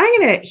sessions and they're like, I'm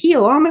going to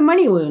heal all my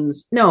money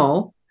wounds.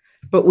 No,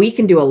 but we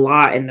can do a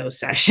lot in those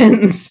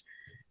sessions.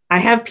 I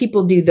have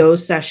people do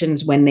those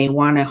sessions when they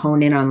want to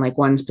hone in on like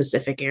one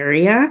specific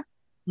area.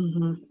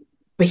 Mm-hmm.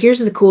 But here's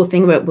the cool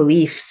thing about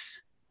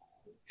beliefs.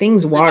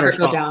 Things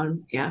waterfall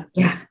down. Yeah.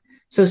 Yeah.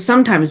 So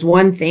sometimes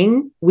one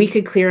thing, we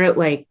could clear out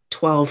like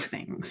 12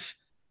 things.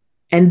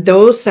 And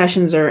those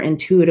sessions are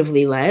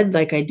intuitively led,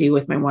 like I do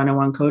with my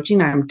one-on-one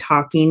coaching. I'm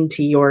talking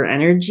to your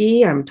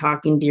energy. I'm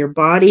talking to your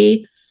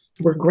body.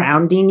 We're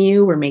grounding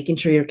you. We're making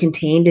sure you're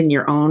contained in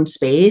your own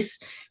space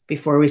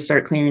before we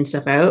start clearing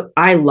stuff out.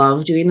 I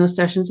love doing those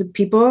sessions with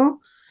people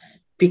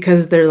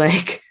because they're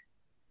like,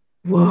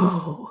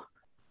 whoa.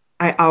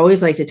 I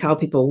always like to tell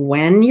people,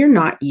 when you're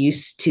not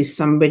used to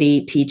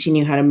somebody teaching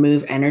you how to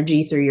move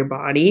energy through your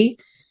body,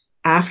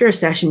 after a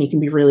session, you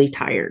can be really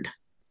tired.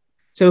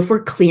 So if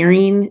we're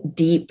clearing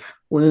deep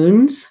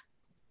wounds,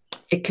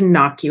 it can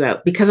knock you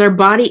out because our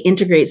body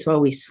integrates while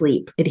we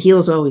sleep. It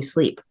heals while we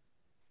sleep.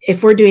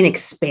 If we're doing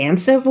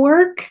expansive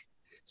work,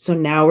 so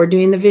now we're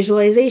doing the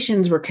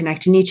visualizations, we're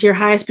connecting you to your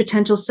highest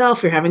potential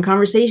self, you're having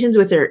conversations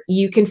with her,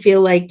 you can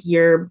feel like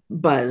you're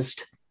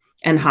buzzed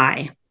and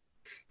high.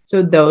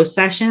 So those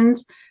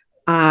sessions,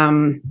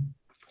 I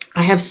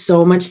have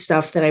so much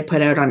stuff that I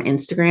put out on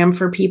Instagram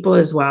for people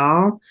as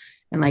well.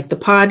 And like the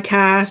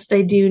podcast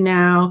I do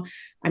now,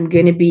 I'm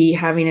going to be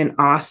having an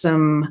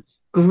awesome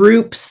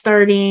group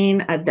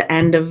starting at the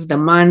end of the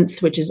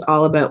month, which is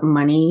all about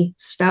money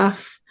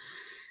stuff.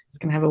 It's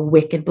going to have a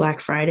wicked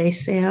Black Friday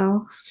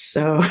sale.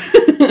 So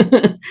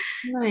nice.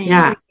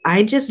 Yeah,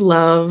 I just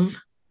love,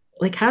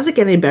 like, how's it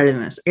getting better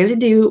than this? I get to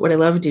do what I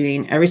love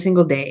doing every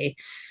single day.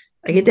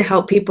 I get to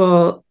help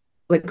people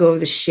let go of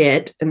the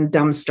shit and the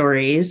dumb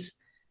stories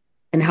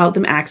and help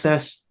them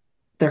access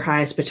their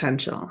highest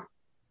potential.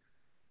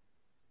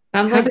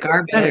 Sounds like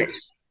garbage.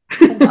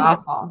 That's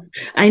awful.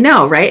 I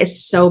know, right?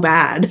 It's so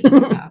bad.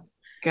 Yeah.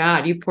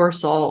 God, you poor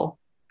soul.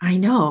 I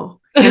know.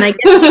 And I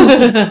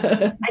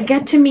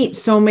get to meet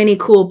so many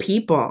cool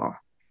people,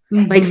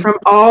 like from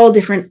all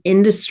different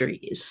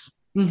industries.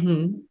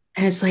 And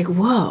it's like,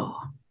 whoa,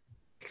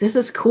 this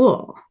is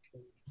cool.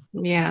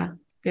 Yeah.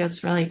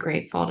 Feels really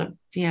grateful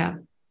to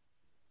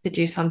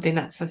do something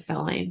that's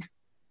fulfilling.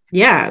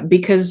 Yeah,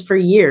 because for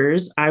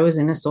years I was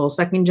in a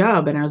soul-sucking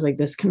job and I was like,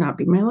 this cannot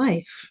be my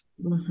life.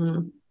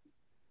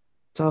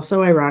 It's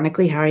also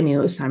ironically how I knew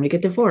it was time to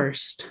get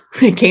divorced.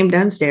 I came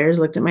downstairs,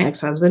 looked at my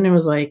ex-husband and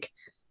was like,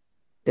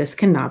 this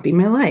cannot be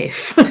my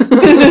life.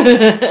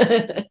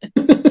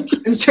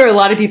 I'm sure a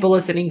lot of people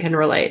listening can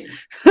relate.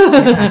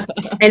 Yeah.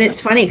 And it's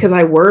funny because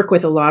I work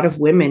with a lot of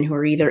women who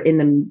are either in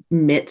the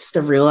midst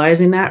of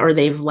realizing that or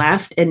they've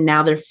left and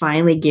now they're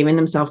finally giving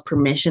themselves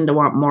permission to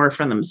want more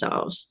for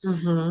themselves.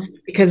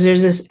 Because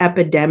there's this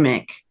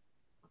epidemic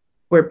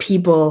where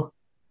people,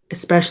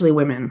 especially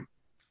women,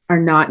 are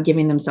not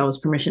giving themselves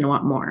permission to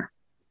want more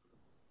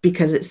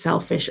because it's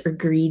selfish or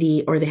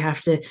greedy or they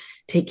have to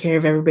take care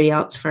of everybody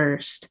else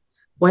first.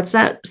 What's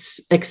that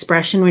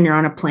expression when you're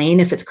on a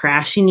plane? If it's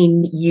crashing,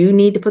 you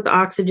need to put the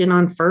oxygen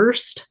on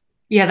first.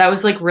 Yeah, that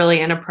was like really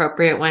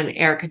inappropriate when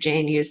Erica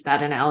Jane used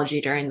that analogy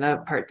during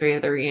the part 3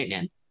 of the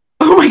reunion.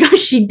 Oh my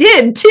gosh, she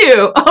did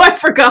too. Oh, I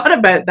forgot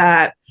about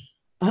that.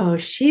 Oh,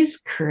 she's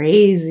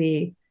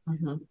crazy.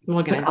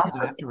 We'll get into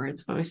that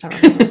afterwards when we start.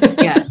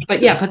 Yes,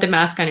 but yeah, put the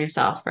mask on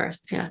yourself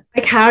first. Yeah.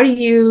 Like how do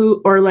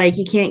you, or like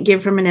you can't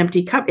give from an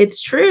empty cup.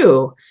 It's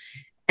true.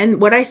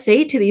 And what I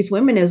say to these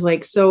women is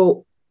like,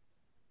 so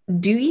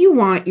do you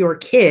want your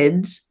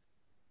kids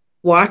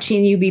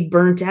watching you be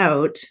burnt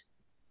out,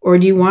 or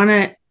do you want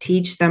to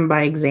teach them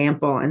by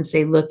example and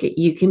say, look,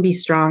 you can be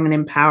strong and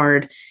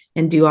empowered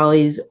and do all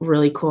these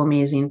really cool,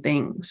 amazing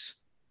things.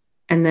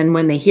 And then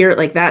when they hear it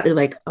like that, they're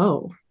like,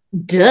 oh,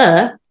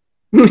 duh.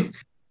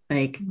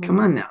 Like, come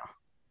on now.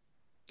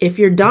 If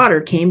your daughter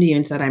came to you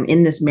and said, I'm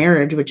in this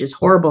marriage, which is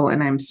horrible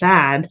and I'm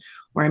sad,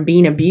 or I'm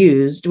being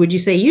abused, would you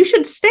say you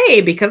should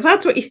stay because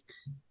that's what you...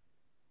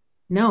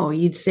 No,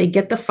 you'd say,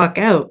 get the fuck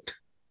out.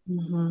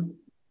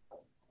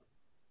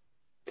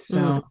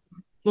 So,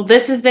 well,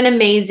 this has been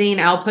amazing.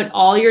 I'll put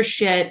all your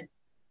shit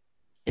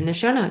in the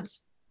show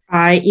notes.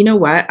 You know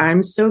what?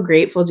 I'm so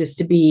grateful just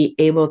to be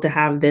able to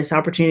have this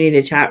opportunity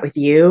to chat with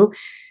you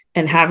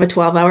and have a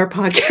 12-hour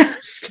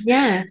podcast.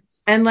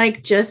 Yes. And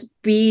like just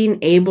being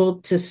able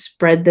to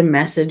spread the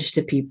message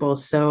to people.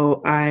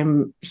 So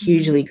I'm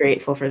hugely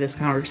grateful for this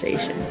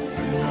conversation.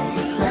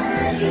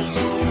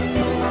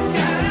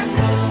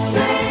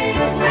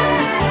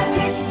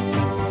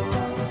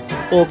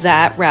 Well,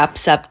 that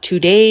wraps up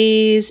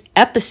today's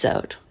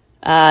episode.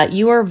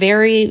 You are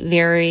very,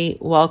 very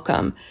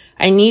welcome.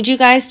 I need you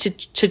guys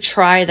to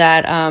try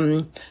that,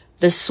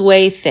 the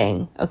sway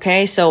thing.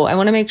 Okay. So I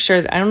want to make sure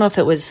I don't know if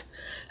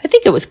I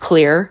think it was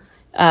clear,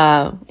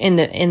 in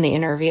the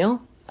interview.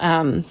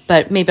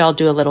 But maybe I'll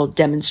do a little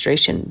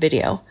demonstration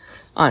video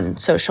on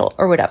social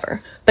or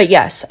whatever. But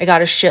yes, I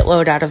got a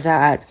shitload out of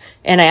that.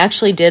 And I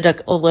actually did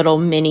a little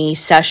mini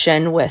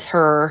session with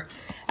her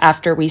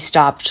after we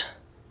stopped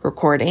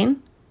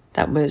recording.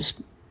 That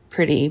was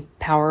pretty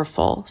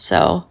powerful.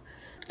 So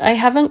I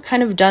haven't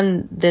kind of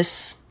done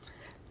this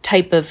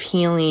type of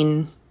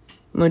healing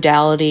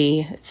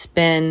modality. It's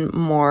been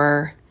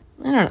more,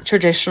 I don't know,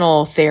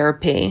 traditional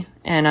therapy.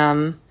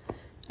 And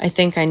I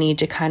think I need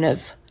to kind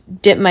of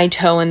dip my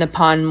toe in the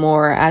pond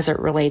more as it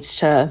relates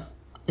to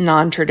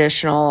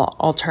non-traditional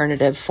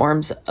alternative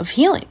forms of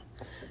healing.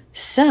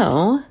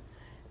 So,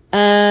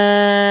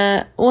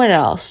 what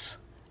else?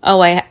 Oh,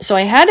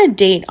 I had a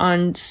date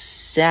on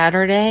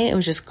Saturday. It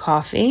was just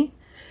coffee.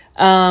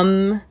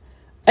 Attractive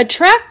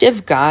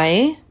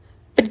guy,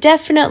 but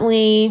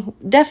definitely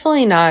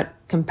not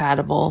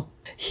compatible.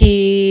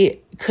 He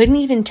couldn't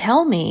even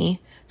tell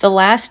me the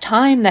last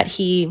time that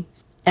he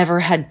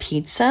ever had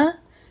pizza.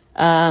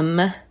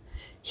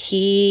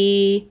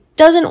 He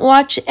doesn't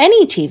watch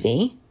any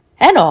TV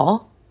at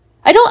all.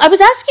 I was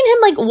asking him,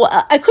 like,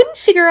 I couldn't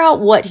figure out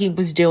what he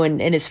was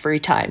doing in his free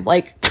time.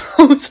 Like,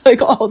 it was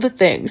like all the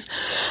things.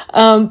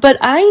 But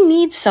I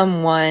need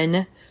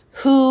someone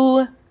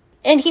who,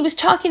 and he was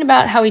talking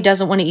about how he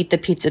doesn't want to eat the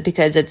pizza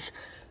because it's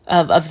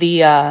of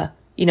the,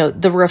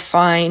 the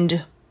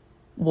refined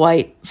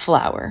white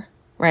flour,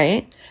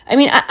 right? I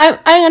mean,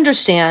 I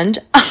understand,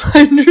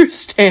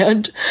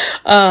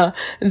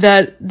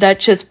 that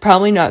that's just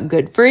probably not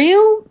good for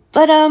you,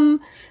 but,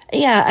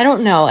 yeah, I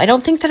don't know. I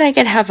don't think that I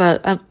could have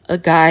a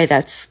guy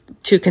that's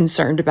too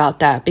concerned about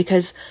that,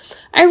 because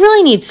I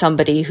really need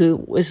somebody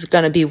who was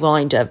going to be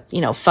willing to,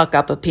 fuck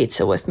up a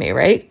pizza with me,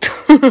 right?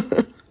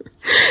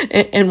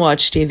 and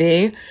watch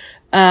TV.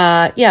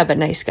 Yeah, but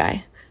nice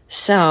guy.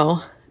 So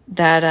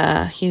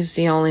that, he's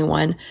the only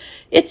one.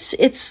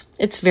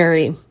 It's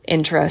very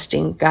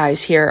interesting,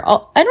 guys, here. I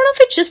don't know if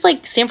it's just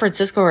like San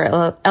Francisco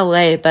or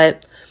LA,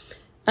 but,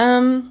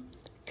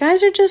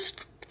 guys are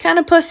just kind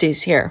of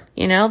pussies here,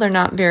 they're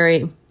not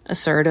very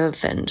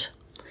assertive, and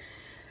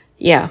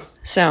yeah,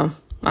 so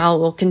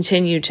will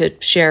continue to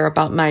share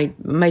about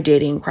my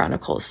dating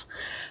chronicles.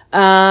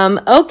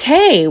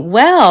 Okay,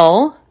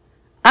 well,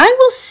 I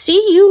will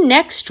see you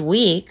next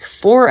week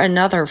for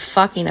another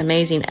fucking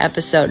amazing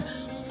episode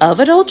of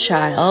Adult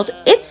Child.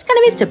 It's gonna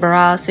be super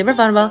raw, super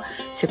vulnerable,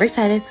 super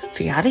excited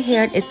for y'all to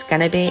hear it. It's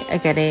gonna be a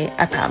goodie,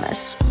 I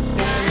promise.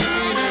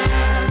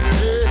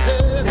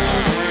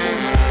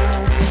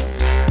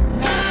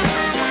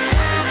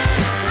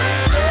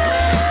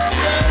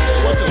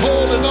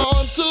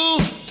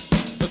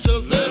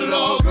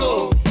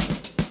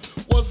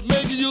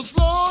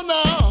 Slow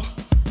now,